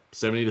shooter,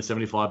 70 to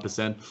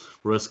 75%.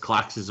 Whereas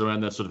Clax is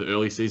around that sort of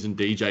early season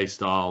DJ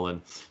style,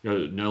 and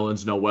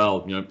Nerlens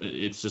Noel.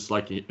 It's just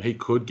like he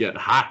could get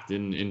hacked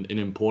in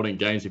important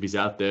games if he's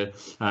out there,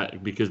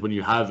 because when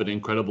you have an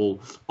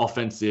incredible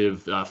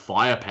offensive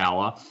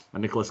firepower,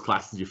 and Nicholas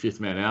Clax is your fifth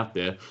man out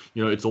there,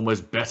 it's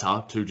almost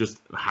better to just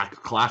hack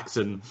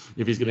Clax. And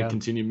if he's going to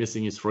continue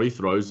missing his free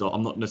throws,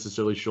 I'm not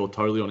necessarily sure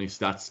totally on his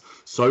stats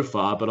so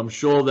far, but I'm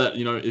sure that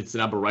it's an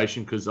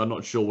aberration because I'm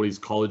not sure what his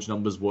college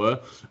numbers were.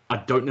 I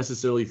don't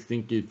necessarily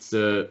think it's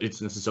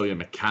necessarily a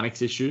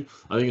mechanics issue.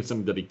 I think it's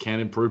something that he can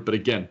improve. But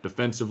again,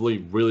 defensively,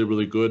 really,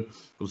 really good.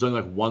 There was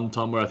only like one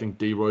time where I think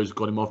D Rose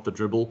got him off the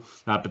dribble,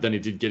 but then he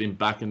did get him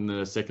back in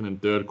the second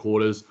and third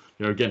quarters.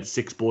 Again,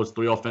 6 boards,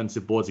 3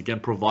 offensive boards, again,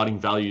 providing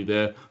value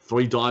there.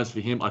 3 dimes for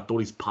him. I thought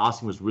his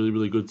passing was really,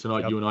 really good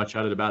tonight. You and I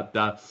chatted about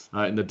that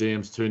in the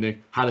DMs too,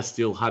 Nick. Had a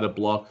steal, had a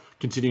block,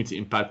 continuing to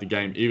impact the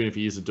game, even if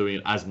he isn't doing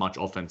it as much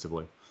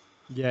offensively.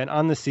 Yeah, and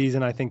on the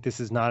season, I think this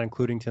is not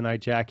including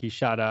tonight, Jack. He's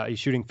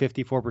shooting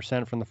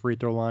 54% from the free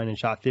throw line and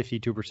shot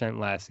 52%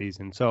 last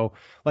season. So,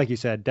 like you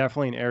said,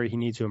 definitely an area he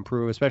needs to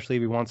improve, especially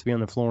if he wants to be on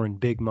the floor in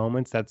big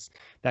moments.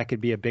 That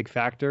could be a big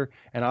factor.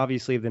 And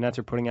obviously, if the Nets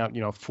are putting out,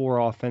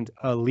 4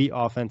 elite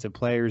offensive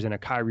players and a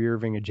Kyrie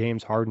Irving, a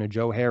James Harden, a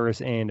Joe Harris,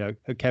 and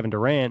a Kevin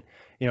Durant,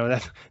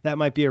 that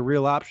might be a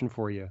real option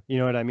for you. You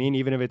know what I mean?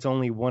 Even if it's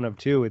only one of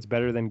 2, it's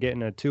better than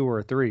getting a 2 or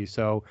a 3.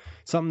 So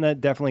something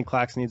that definitely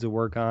Clax needs to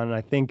work on. And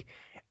I think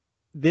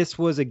this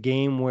was a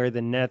game where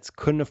the Nets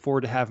couldn't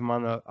afford to have him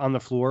on the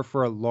floor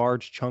for a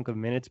large chunk of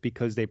minutes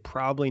because they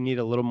probably need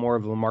a little more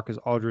of LaMarcus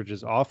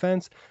Aldridge's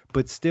offense.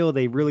 But still,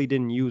 they really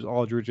didn't use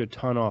Aldridge a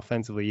ton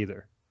offensively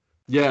either.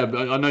 Yeah,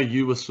 but I know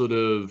you were sort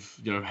of,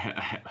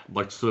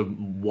 sort of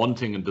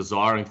wanting and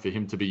desiring for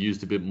him to be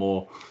used a bit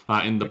more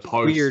in the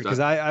post. Weird,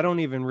 because I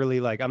don't even really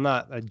I'm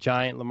not a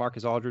giant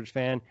LaMarcus Aldridge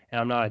fan, and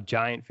I'm not a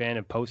giant fan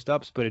of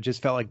post-ups, but it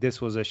just felt like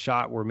this was a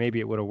shot where maybe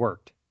it would have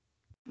worked.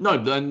 No,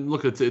 then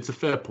look, it's a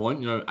fair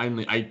point.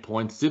 Only 8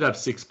 points. Did have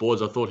 6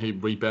 boards. I thought he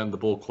rebounded the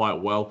ball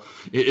quite well.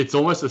 It's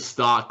almost a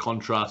stark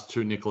contrast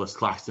to Nicholas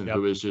Claxton,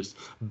 who is just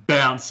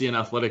bouncy and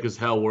athletic as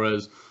hell,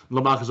 whereas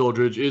LaMarcus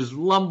Aldridge is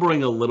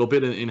lumbering a little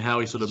bit in how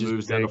he sort of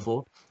moves down the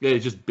floor. Yeah,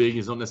 he's just big.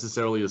 He's not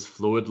necessarily as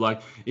fluid.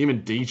 Like,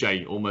 even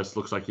DJ almost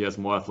looks like he has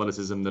more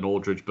athleticism than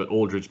Aldridge, but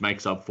Aldridge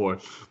makes up for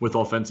it with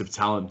offensive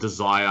talent,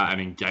 desire,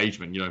 and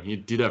engagement. He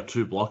did have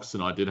 2 blocks,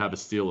 and I did have a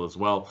steal as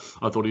well.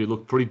 I thought he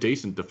looked pretty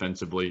decent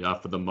defensively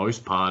for the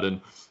most part.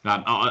 And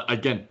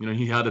again,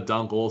 he had a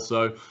dunk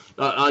also.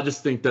 I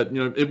just think that,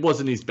 it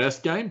wasn't his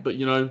best game, but,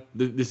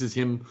 this is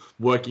him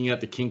working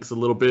out the kinks a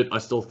little bit. I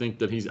still think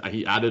that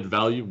he added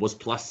value, was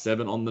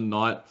 +7 on the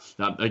night.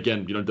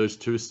 Again, those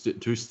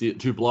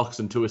two blocks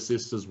and 2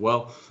 assists as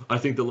well. I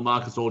think that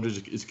LaMarcus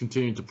Aldridge is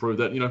continuing to prove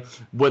that,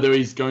 whether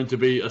he's going to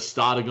be a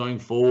starter going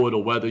forward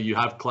or whether you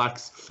have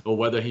Clax or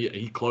whether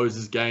he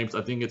closes games,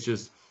 I think it's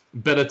just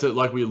better to,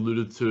 like we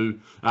alluded to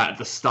at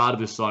the start of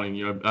this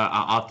signing,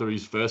 after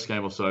his first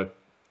game or so,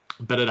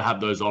 better to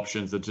have those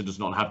options than to just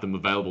not have them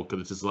available,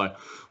 because it's just like,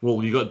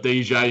 well, you got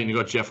DJ and you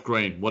got Jeff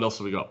Green. What else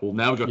have we got? Well,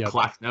 now we've got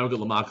Clax, now we've got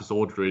LaMarcus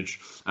Aldridge,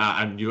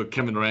 and you got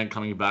Kevin Durant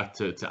coming back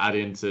to add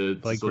into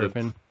Blake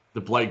Griffin. The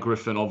Blake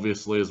Griffin,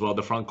 obviously, as well.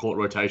 The front court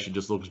rotation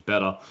just looks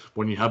better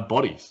when you have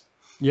bodies.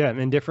 Yeah,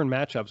 and different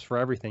matchups for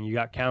everything. You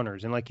got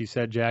counters. And like you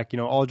said, Jack,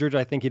 Aldridge,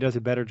 I think he does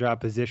a better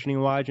job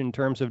positioning-wise in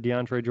terms of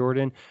DeAndre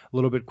Jordan, a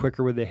little bit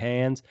quicker with the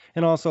hands.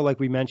 And also, like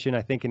we mentioned,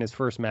 I think in his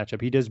first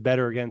matchup, he does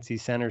better against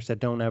these centers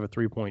that don't have a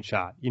three-point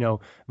shot.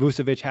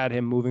 Vucevic had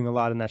him moving a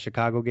lot in that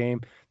Chicago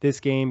game. This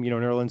game,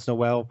 Nerlens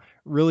Noel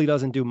really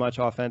doesn't do much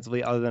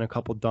offensively other than a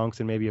couple dunks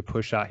and maybe a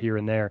push shot here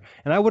and there.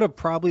 And I would have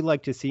probably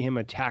liked to see him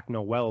attack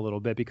Noel a little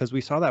bit, because we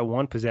saw that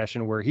one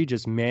possession where he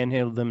just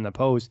manhandled him in the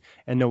post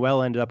and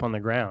Noel ended up on the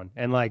ground.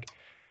 And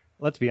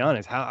let's be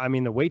honest,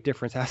 the weight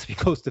difference has to be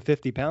close to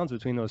 50 pounds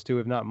between those two,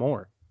 if not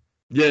more.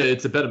 Yeah,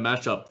 it's a better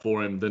matchup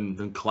for him than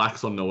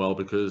Clax on Noel,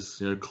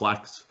 because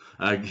Clax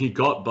he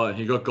got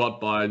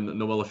by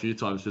Noel a few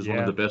times. He's one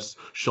of the best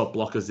shot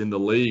blockers in the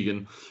league,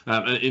 and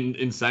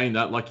in saying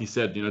that, like you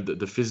said,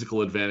 the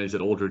physical advantage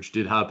that Aldridge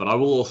did have. But I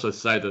will also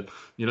say that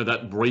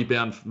that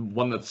rebound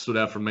one that stood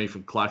out for me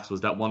from Clax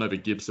was that one over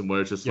Gibson,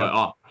 where it's just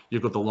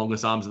you've got the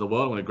longest arms in the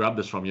world. I'm going to grab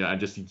this from you and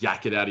just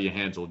yak it out of your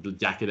hands or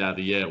yak it out of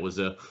the air. It was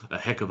a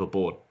heck of a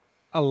board.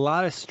 A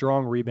lot of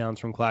strong rebounds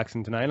from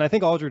Claxton tonight. And I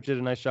think Aldridge did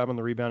a nice job on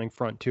the rebounding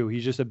front, too.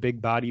 He's just a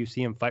big body. You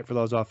see him fight for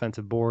those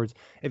offensive boards.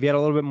 If he had a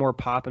little bit more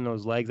pop in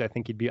those legs, I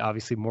think he'd be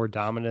obviously more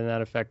dominant in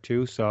that effect,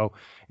 too. So,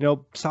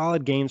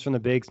 solid games from the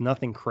bigs.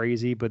 Nothing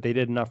crazy, but they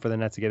did enough for the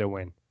Nets to get a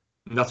win.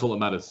 And that's all that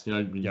matters. You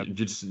know, Yep.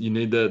 you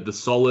need the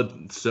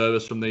solid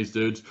service from these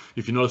dudes.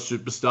 If you're not a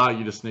superstar,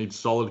 you just need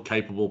solid,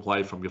 capable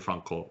play from your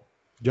front court.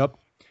 Yep.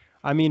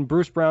 I mean,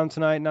 Bruce Brown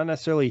tonight, not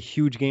necessarily a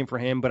huge game for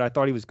him, but I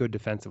thought he was good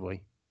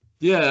defensively.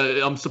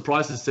 Yeah, I'm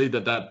surprised to see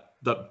that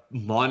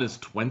minus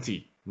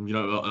 20. You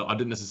know, I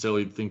didn't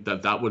necessarily think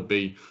that would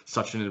be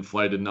such an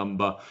inflated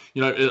number.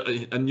 You know,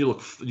 and you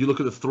look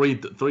at the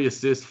three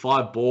assists,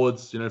 5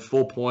 boards,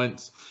 4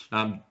 points.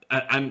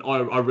 And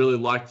I really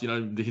liked,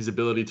 his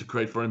ability to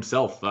create for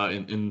himself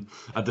in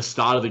at the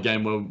start of the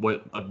game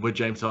where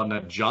James Harden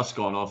had just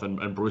gone off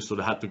and Bruce sort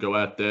of had to go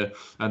out there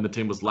and the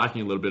team was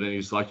lacking a little bit, and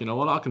he's like, you know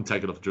what, I can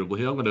take it off the dribble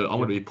here. I'm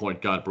gonna be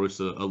point guard Bruce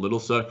a little.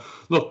 So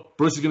look,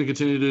 Bruce is going to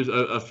continue to do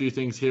a few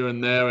things here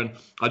and there, and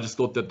I just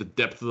thought that the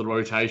depth of the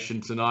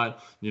rotation tonight,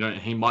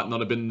 he might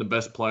not have been the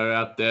best player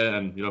out there,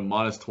 and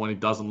minus 20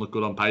 doesn't look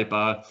good on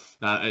paper,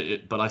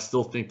 but I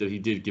still think that he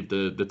did give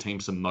the team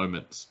some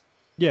moments.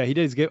 Yeah, he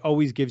does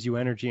always gives you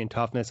energy and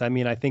toughness. I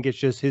mean, I think it's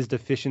just his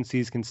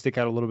deficiencies can stick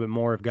out a little bit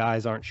more if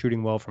guys aren't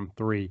shooting well from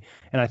 3.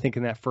 And I think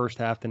in that first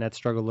half, the Nets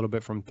struggled a little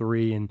bit from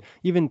 3. And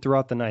even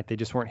throughout the night, they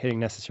just weren't hitting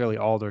necessarily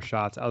all their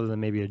shots other than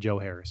maybe a Joe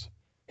Harris.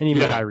 And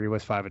even Kyrie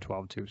was 5 of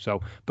 12 too.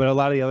 So, but a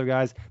lot of the other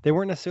guys, they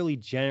weren't necessarily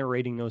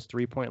generating those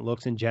 3-point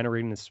looks and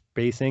generating the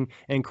spacing.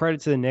 And credit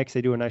to the Knicks,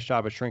 they do a nice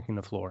job of shrinking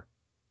the floor.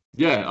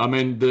 Yeah, I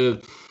mean,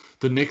 the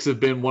Knicks have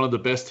been one of the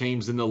best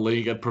teams in the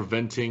league at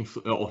preventing,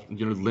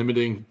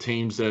 limiting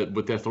teams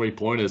with their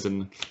 3-pointers,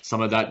 and some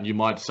of that you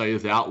might say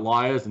is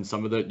outliers, and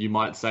some of that you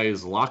might say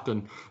is luck.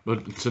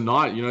 But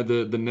tonight,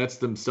 the Nets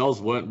themselves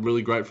weren't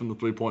really great from the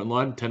 3-point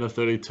line, 10 of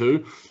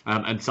 32,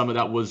 and some of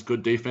that was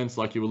good defense,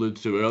 like you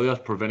alluded to earlier,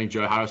 preventing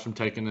Joe Harris from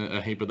taking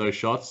a heap of those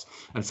shots,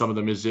 and some of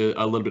them is a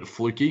little bit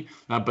fluky,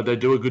 but they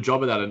do a good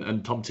job of that.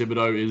 And Tom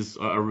Thibodeau is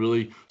a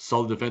really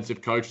solid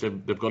defensive coach.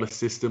 They've got a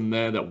system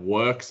there that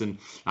works, and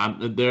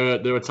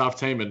they're a tough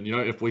team, and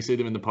if we see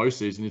them in the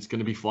postseason, it's going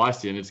to be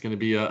feisty and it's going to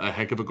be a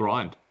heck of a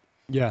grind.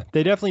 Yeah,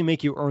 they definitely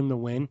make you earn the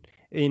win.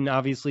 And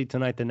obviously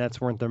tonight the Nets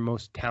weren't their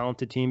most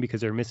talented team because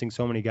they're missing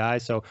so many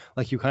guys. So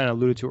like you kind of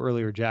alluded to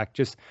earlier, Jack,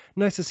 just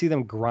nice to see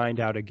them grind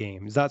out a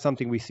game. It's not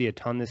something we see a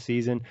ton this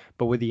season,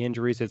 but with the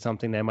injuries, it's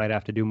something they might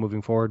have to do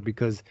moving forward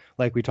because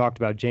like we talked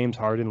about, James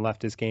Harden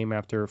left his game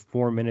after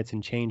 4 minutes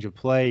and change of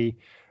play.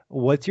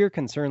 What's your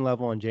concern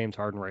level on James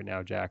Harden right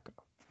now, Jack?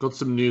 Got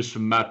some news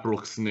from Matt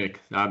Brooks, Nick.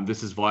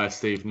 This is via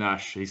Steve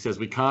Nash. He says,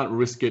 we can't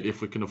risk it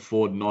if we can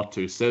afford not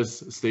to. Said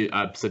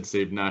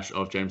Steve Nash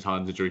of James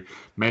Harden's injury.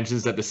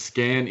 Mentions that the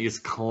scan is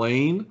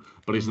clean,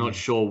 but he's not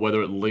sure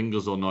whether it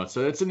lingers or not.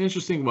 So it's an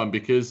interesting one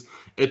because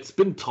it's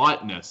been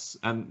tightness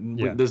and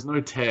there's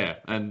no tear.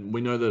 And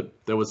we know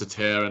that there was a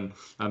tear and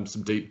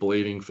some deep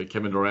bleeding for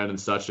Kevin Durant and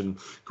such, and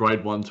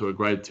grade 1 to a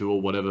grade 2 or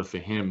whatever for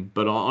him.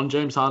 But on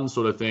James Harden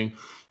sort of thing,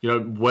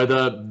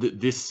 whether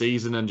this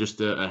season and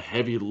just a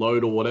heavy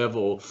load or whatever,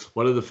 or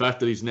whether the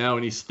fact that he's now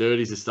in his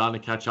 30s is starting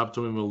to catch up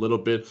to him a little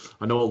bit.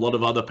 I know a lot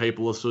of other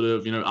people are sort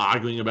of,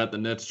 arguing about the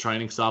Nets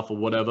training staff or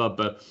whatever,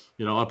 but,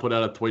 I put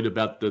out a tweet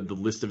about the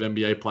list of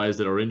NBA players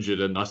that are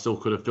injured, and I still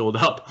could have filled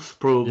up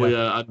probably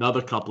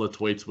another couple of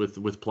tweets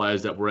with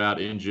players that were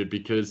out injured,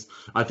 because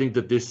I think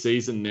that this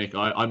season, Nick,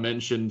 I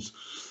mentioned,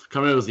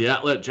 coming out as the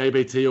outlet,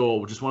 JBT,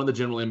 or just one of the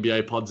general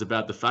NBA pods,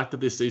 about the fact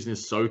that this season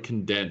is so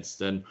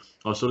condensed. And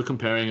I was sort of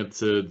comparing it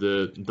to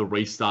the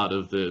restart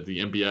of the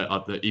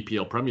NBA, the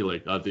EPL Premier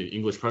League, the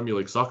English Premier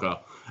League soccer.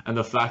 And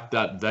the fact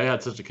that they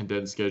had such a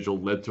condensed schedule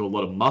led to a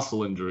lot of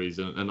muscle injuries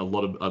and a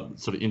lot of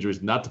sort of injuries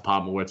in that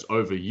department where it's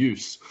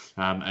overuse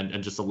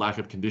and just a lack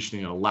of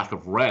conditioning and a lack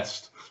of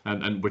rest.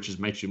 And which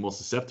makes you more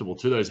susceptible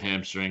to those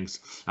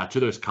hamstrings, to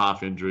those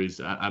calf injuries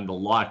and the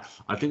like.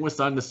 I think we're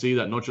starting to see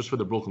that not just for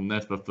the Brooklyn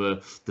Nets, but for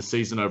the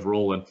season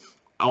overall. And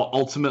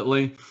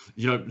ultimately,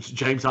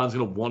 James Harden's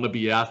going to want to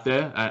be out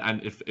there.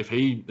 And if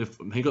he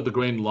got the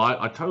green light,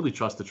 I totally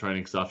trust the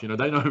training staff. They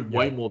know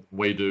way more than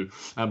we do.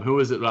 Who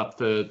is it up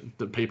to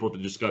the people to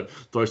just go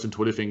throw some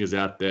Twitter fingers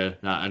out there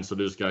and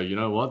sort of just go, you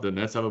know what, the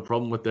Nets have a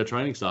problem with their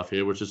training staff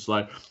here, which is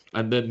like,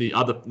 and then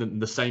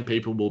the same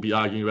people will be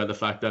arguing about the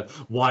fact that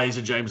why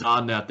isn't James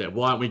Harden out there?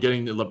 Why aren't we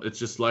getting it's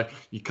just like,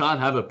 you can't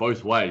have it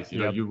both ways.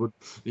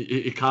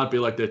 It can't be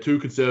like they're too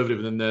conservative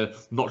and then they're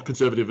not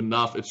conservative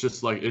enough. It's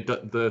just like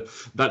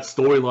that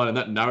storyline and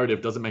that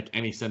narrative doesn't make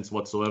any sense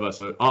whatsoever.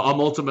 So I'm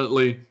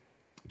ultimately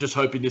just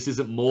hoping this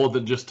isn't more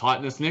than just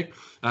tightness, Nick,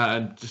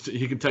 and just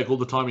he can take all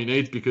the time he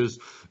needs, because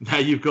now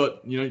you've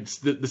got,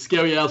 the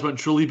scary hours won't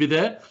truly be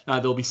there.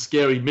 There'll be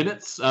scary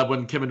minutes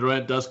when Kevin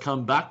Durant does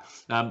come back,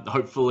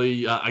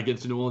 hopefully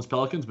against the New Orleans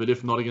Pelicans, but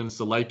if not against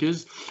the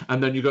Lakers.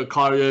 And then you've got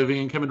Kyrie Irving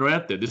and Kevin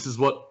Durant there. This is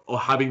what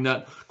having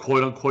that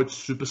quote-unquote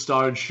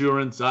superstar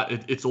insurance,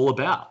 it's all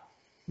about.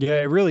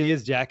 Yeah, it really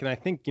is, Jack. And I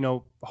think,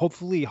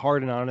 hopefully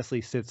Harden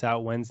honestly sits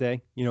out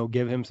Wednesday,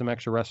 give him some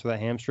extra rest for that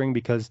hamstring,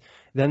 because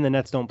then the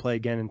Nets don't play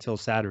again until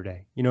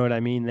Saturday. You know what I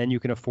mean? Then you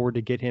can afford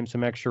to get him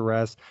some extra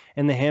rest.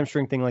 And the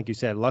hamstring thing, like you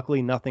said,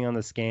 luckily nothing on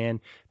the scan,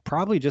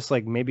 probably just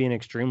like maybe an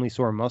extremely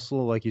sore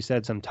muscle, like you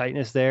said, some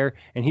tightness there.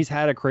 And he's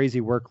had a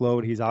crazy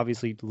workload. He's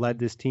obviously led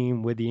this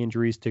team with the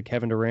injuries to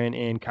Kevin Durant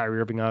and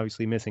Kyrie Irving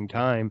obviously missing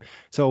time.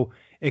 So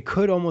it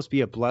could almost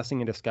be a blessing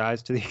in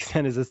disguise, to the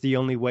extent is this the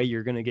only way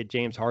you're going to get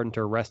James Harden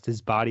to rest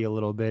his body a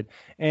little bit.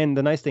 And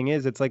the nice thing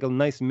is it's like a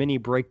nice mini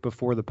break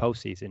before the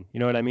postseason. You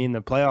know what I mean?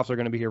 The playoffs are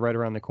going to be here right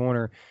around the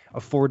corner.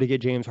 Afford to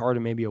get James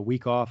Harden maybe a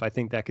week off. I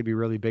think that could be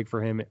really big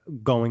for him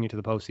going into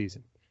the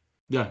postseason.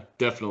 Yeah,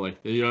 definitely.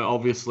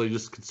 Obviously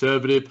just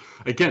conservative.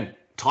 Again,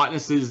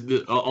 tightness is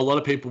a lot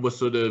of people were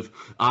sort of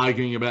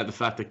arguing about the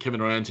fact that Kevin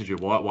Durant's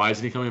injured. Why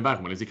isn't he coming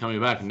back? When is he coming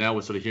back? And now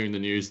we're sort of hearing the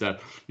news that,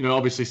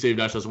 obviously Steve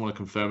Nash doesn't want to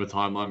confirm a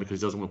timeline because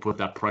he doesn't want to put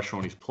that pressure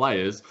on his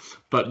players.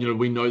 But,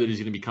 we know that he's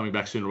going to be coming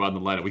back sooner rather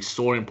than later. We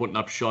saw him putting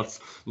up shots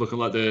looking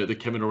like the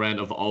Kevin Durant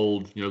of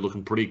old,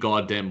 looking pretty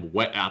goddamn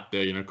wet out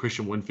there.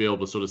 Christian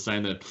Winfield was sort of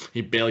saying that he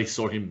barely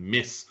saw him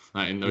miss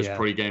in those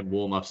pre-game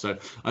warm-ups. So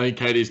I think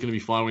KD is going to be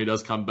fine when he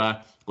does come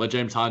back. Let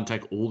James Harden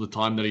take all the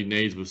time that he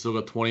needs. We've still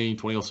got 20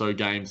 or so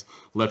games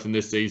left in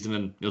this season.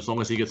 And as long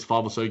as he gets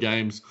 5 or so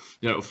games,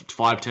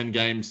 5-10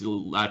 games,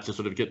 he'll have to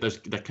sort of get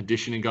that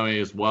conditioning going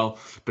as well.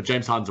 But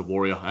James Harden's a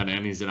warrior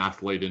and he's an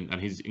athlete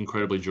and he's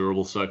incredibly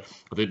durable. So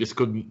I think this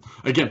could,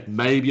 again,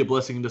 maybe a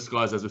blessing in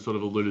disguise, as we sort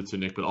of alluded to,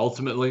 Nick. But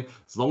ultimately,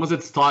 as long as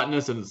it's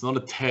tightness and it's not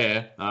a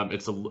tear,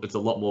 it's a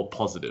lot more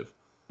positive.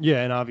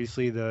 Yeah, and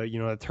obviously the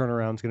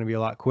turnaround is going to be a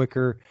lot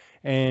quicker.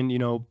 And,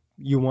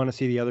 you want to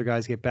see the other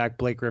guys get back.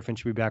 Blake Griffin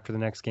should be back for the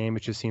next game.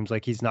 It just seems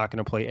like he's not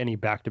going to play any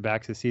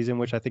back-to-backs this season,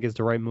 which I think is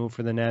the right move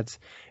for the Nets.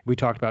 We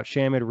talked about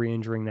Shamet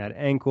re-injuring that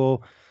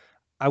ankle.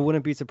 I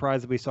wouldn't be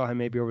surprised if we saw him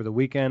maybe over the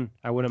weekend.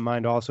 I wouldn't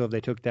mind also if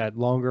they took that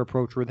longer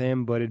approach with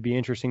him, but it'd be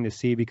interesting to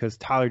see because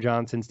Tyler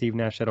Johnson, Steve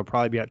Nash said will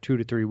probably be out 2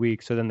 to 3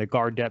 weeks. So then the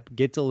guard depth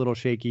gets a little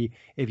shaky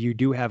if you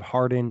do have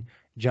Harden,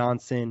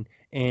 Johnson,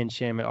 and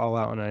Shamet all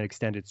out on an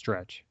extended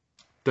stretch.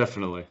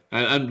 Definitely.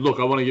 And look,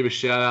 I want to give a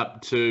shout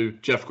out to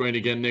Jeff Green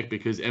again, Nick,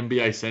 because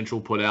NBA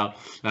Central put out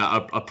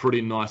a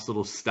pretty nice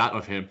little stat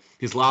of him.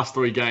 His last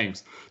 3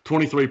 games,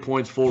 23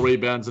 points, 4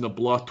 rebounds and a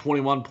block,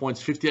 21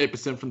 points,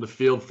 58% from the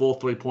field, 4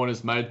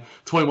 3-pointers made,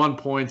 21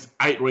 points,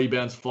 8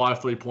 rebounds,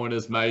 5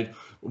 3-pointers made.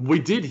 We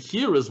did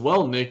hear as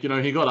well, Nick,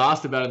 he got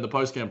asked about it in the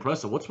post-game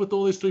presser, what's with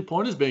all these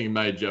 3-pointers being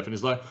made, Jeff? And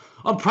he's like,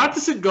 I'm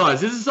practicing,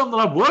 guys. This is something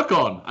I work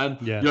on.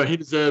 And, he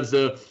deserves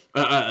a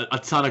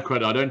ton of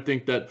credit. I don't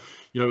think that,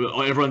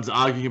 everyone's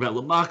arguing about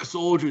LaMarcus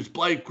Aldridge,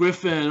 Blake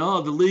Griffin,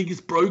 the league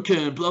is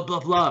broken, blah, blah,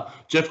 blah.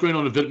 Jeff Green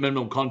on a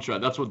minimum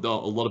contract. That's what a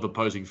lot of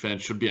opposing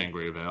fans should be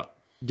angry about.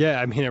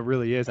 Yeah, I mean, it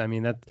really is. I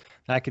mean,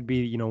 that could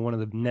be, one of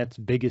the Nets'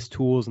 biggest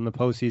tools in the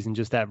postseason,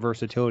 just that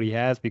versatility he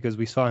has, because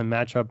we saw him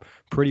match up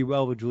pretty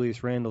well with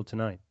Julius Randle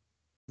tonight.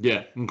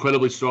 Yeah,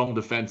 incredibly strong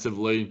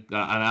defensively,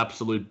 an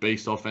absolute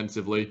beast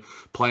offensively,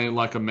 playing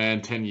like a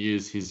man 10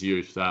 years his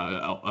youth.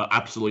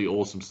 Absolutely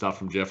awesome stuff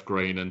from Jeff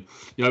Green. And,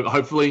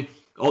 hopefully,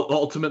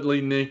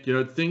 ultimately, Nick,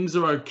 things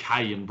are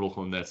okay in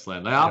Brooklyn Nets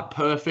land. They are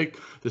perfect.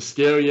 The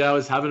scary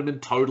hours haven't been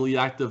totally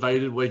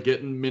activated. We're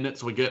getting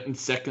minutes. We're getting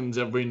seconds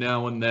every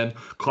now and then.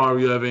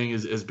 Kyrie Irving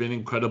has been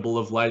incredible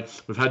of late.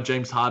 We've had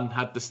James Harden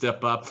had to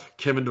step up.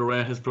 Kevin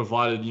Durant has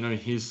provided,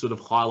 his sort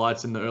of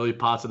highlights in the early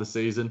parts of the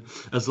season.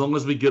 As long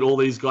as we get all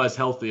these guys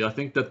healthy, I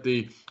think that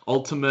the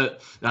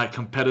ultimate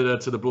competitor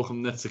to the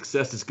Brooklyn Nets'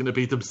 success is going to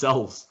be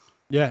themselves.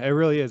 Yeah, it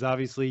really is.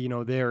 Obviously,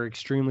 they're an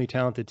extremely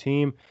talented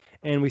team.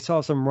 And we saw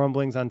some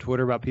rumblings on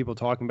Twitter about people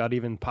talking about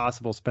even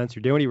possible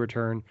Spencer Dinwiddie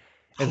return.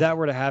 If that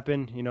were to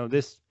happen,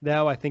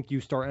 now I think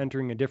you start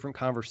entering a different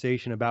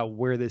conversation about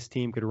where this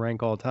team could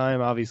rank all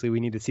time. Obviously, we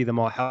need to see them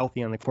all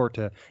healthy on the court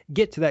to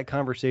get to that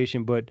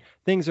conversation, but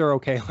things are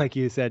okay, like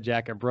you said,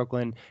 Jack, at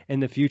Brooklyn,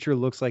 and the future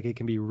looks like it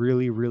can be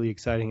really, really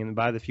exciting. And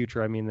by the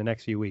future, I mean the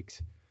next few weeks.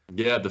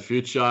 Yeah, the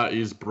future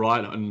is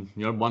bright, and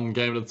one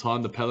game at a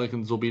time, the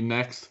Pelicans will be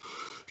next.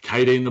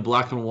 KD in the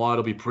black and white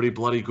will be pretty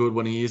bloody good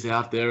when he is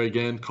out there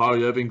again.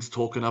 Kyrie Irving's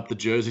talking up the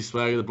jersey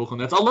swag of the Brooklyn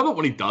Nets. I love it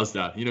when he does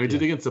that. He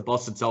did against the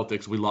Boston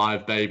Celtics. We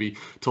live, baby.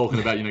 Talking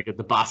about, get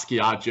the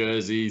Basquiat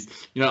jerseys.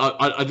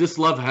 I just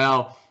love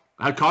how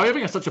Kyrie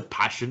Irving has such a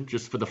passion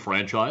just for the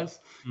franchise.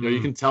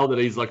 You can tell that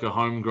he's like a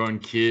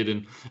homegrown kid,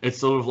 and it's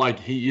sort of like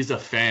he is a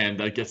fan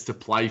that gets to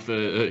play for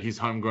his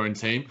homegrown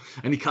team.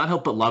 And he can't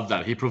help but love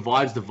that. He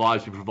provides the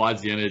vibes. He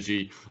provides the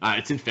energy.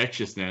 It's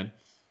infectious, man.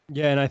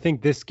 Yeah, and I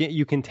think this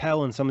you can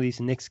tell in some of these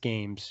Knicks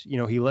games,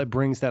 he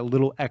brings that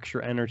little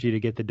extra energy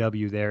to get the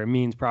W there. It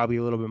means probably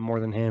a little bit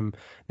more than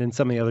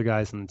some of the other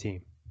guys on the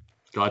team.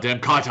 Goddamn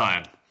Kai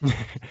time.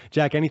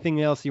 Jack, anything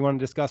else you want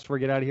to discuss before we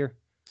get out of here?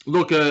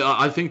 Look,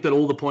 I think that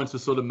all the points were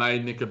sort of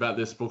made, Nick, about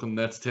this Brooklyn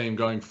Nets team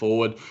going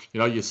forward.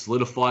 You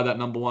solidify that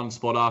number one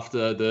spot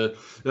after the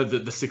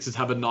Sixers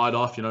have a night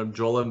off.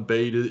 Joel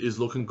Embiid is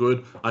looking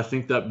good. I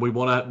think that we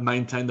want to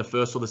maintain the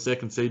first or the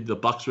second seed. The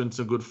Bucks are in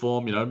some good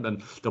form,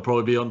 and they'll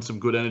probably be on some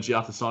good energy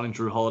after signing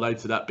Drew Holiday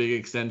to that big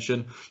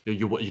extension.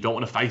 You don't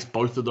want to face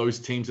both of those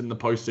teams in the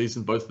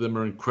postseason. Both of them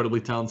are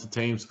incredibly talented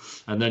teams.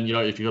 And then,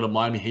 if you've got a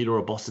Miami Heat or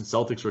a Boston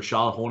Celtics or a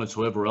Charlotte Hornets,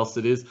 whoever else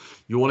it is,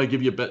 you want to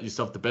give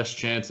yourself the best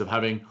chance of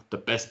having the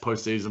best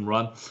postseason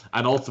run.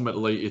 And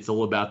ultimately, it's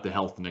all about the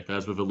health, Nick,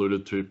 as we've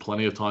alluded to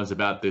plenty of times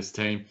about this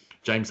team.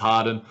 James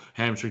Harden,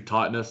 hamstring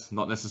tightness,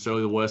 not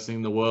necessarily the worst thing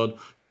in the world.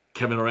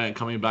 Kevin Durant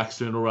coming back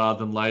sooner rather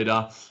than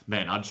later.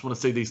 Man, I just want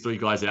to see these three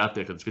guys out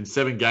there, because it's been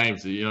 7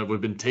 games.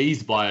 We've been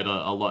teased by it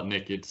a lot,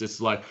 Nick. It's just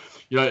like,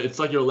 it's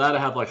like you're allowed to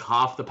have like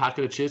half the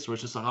packet of chips, where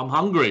it's just like, I'm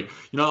hungry.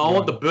 I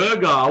want the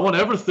burger. I want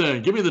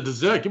everything. Give me the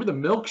dessert. Give me the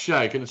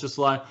milkshake. And it's just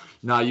like,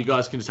 nah, you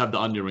guys can just have the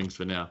onion rings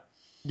for now.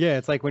 Yeah,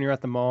 it's like when you're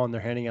at the mall and they're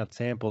handing out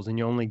samples and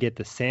you only get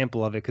the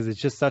sample of it because it's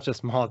just such a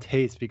small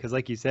taste. Because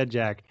like you said,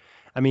 Jack,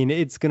 I mean,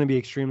 it's going to be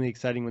extremely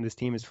exciting when this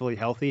team is fully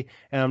healthy.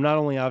 And I'm not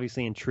only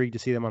obviously intrigued to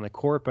see them on the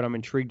court, but I'm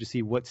intrigued to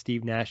see what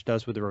Steve Nash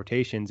does with the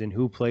rotations and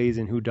who plays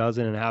and who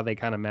doesn't and how they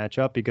kind of match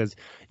up, because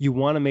you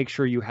want to make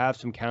sure you have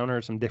some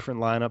counters, some different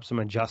lineups, some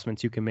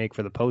adjustments you can make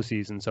for the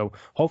postseason. So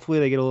hopefully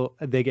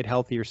they get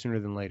healthier sooner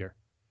than later.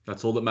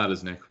 That's all that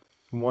matters, Nick.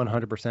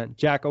 100%.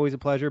 Jack, always a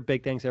pleasure.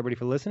 Big thanks everybody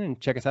for listening.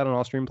 Check us out on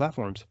all streaming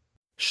platforms.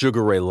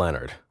 Sugar Ray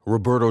Leonard,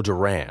 Roberto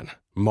Duran,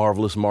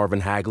 Marvelous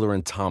Marvin Hagler,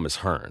 and Thomas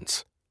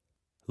Hearns.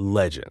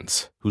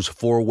 Legends, whose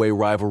 4-way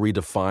rivalry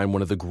defined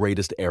one of the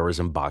greatest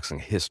eras in boxing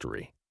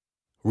history.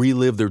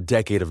 Relive their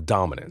decade of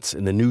dominance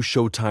in the new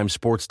Showtime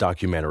sports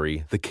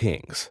documentary, The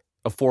Kings,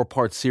 a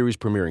 4-part series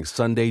premiering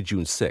Sunday,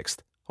 June 6th,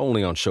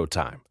 only on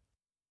Showtime.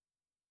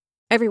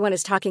 Everyone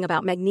is talking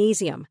about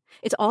magnesium.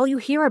 It's all you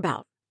hear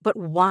about. But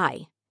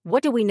why?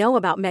 What do we know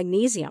about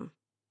magnesium?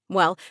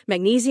 Well,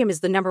 magnesium is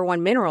the number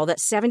one mineral that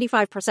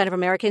 75% of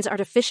Americans are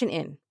deficient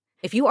in.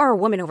 If you are a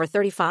woman over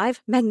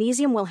 35,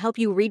 magnesium will help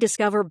you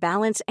rediscover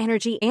balance,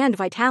 energy, and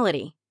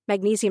vitality.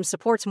 Magnesium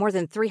supports more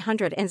than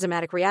 300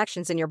 enzymatic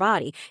reactions in your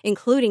body,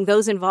 including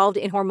those involved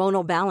in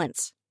hormonal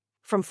balance.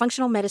 From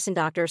functional medicine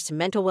doctors to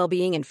mental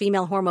well-being and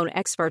female hormone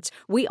experts,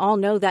 we all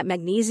know that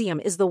magnesium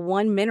is the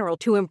one mineral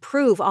to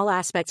improve all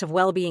aspects of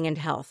well-being and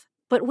health.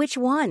 But which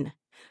one?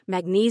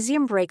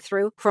 Magnesium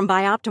Breakthrough from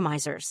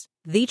Bioptimizers,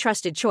 the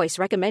trusted choice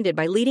recommended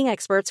by leading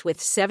experts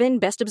with 7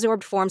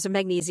 best-absorbed forms of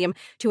magnesium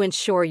to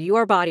ensure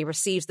your body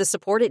receives the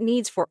support it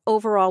needs for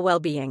overall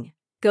well-being.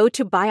 Go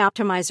to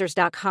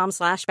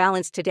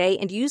bioptimizers.com/balance today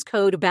and use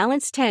code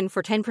BALANCE10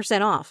 for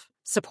 10% off.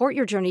 Support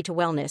your journey to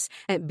wellness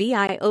at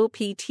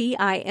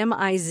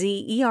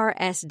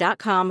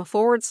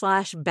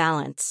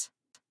bioptimizers.com/balance.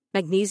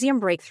 Magnesium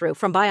Breakthrough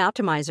from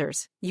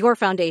Bioptimizers, your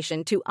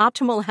foundation to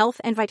optimal health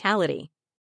and vitality.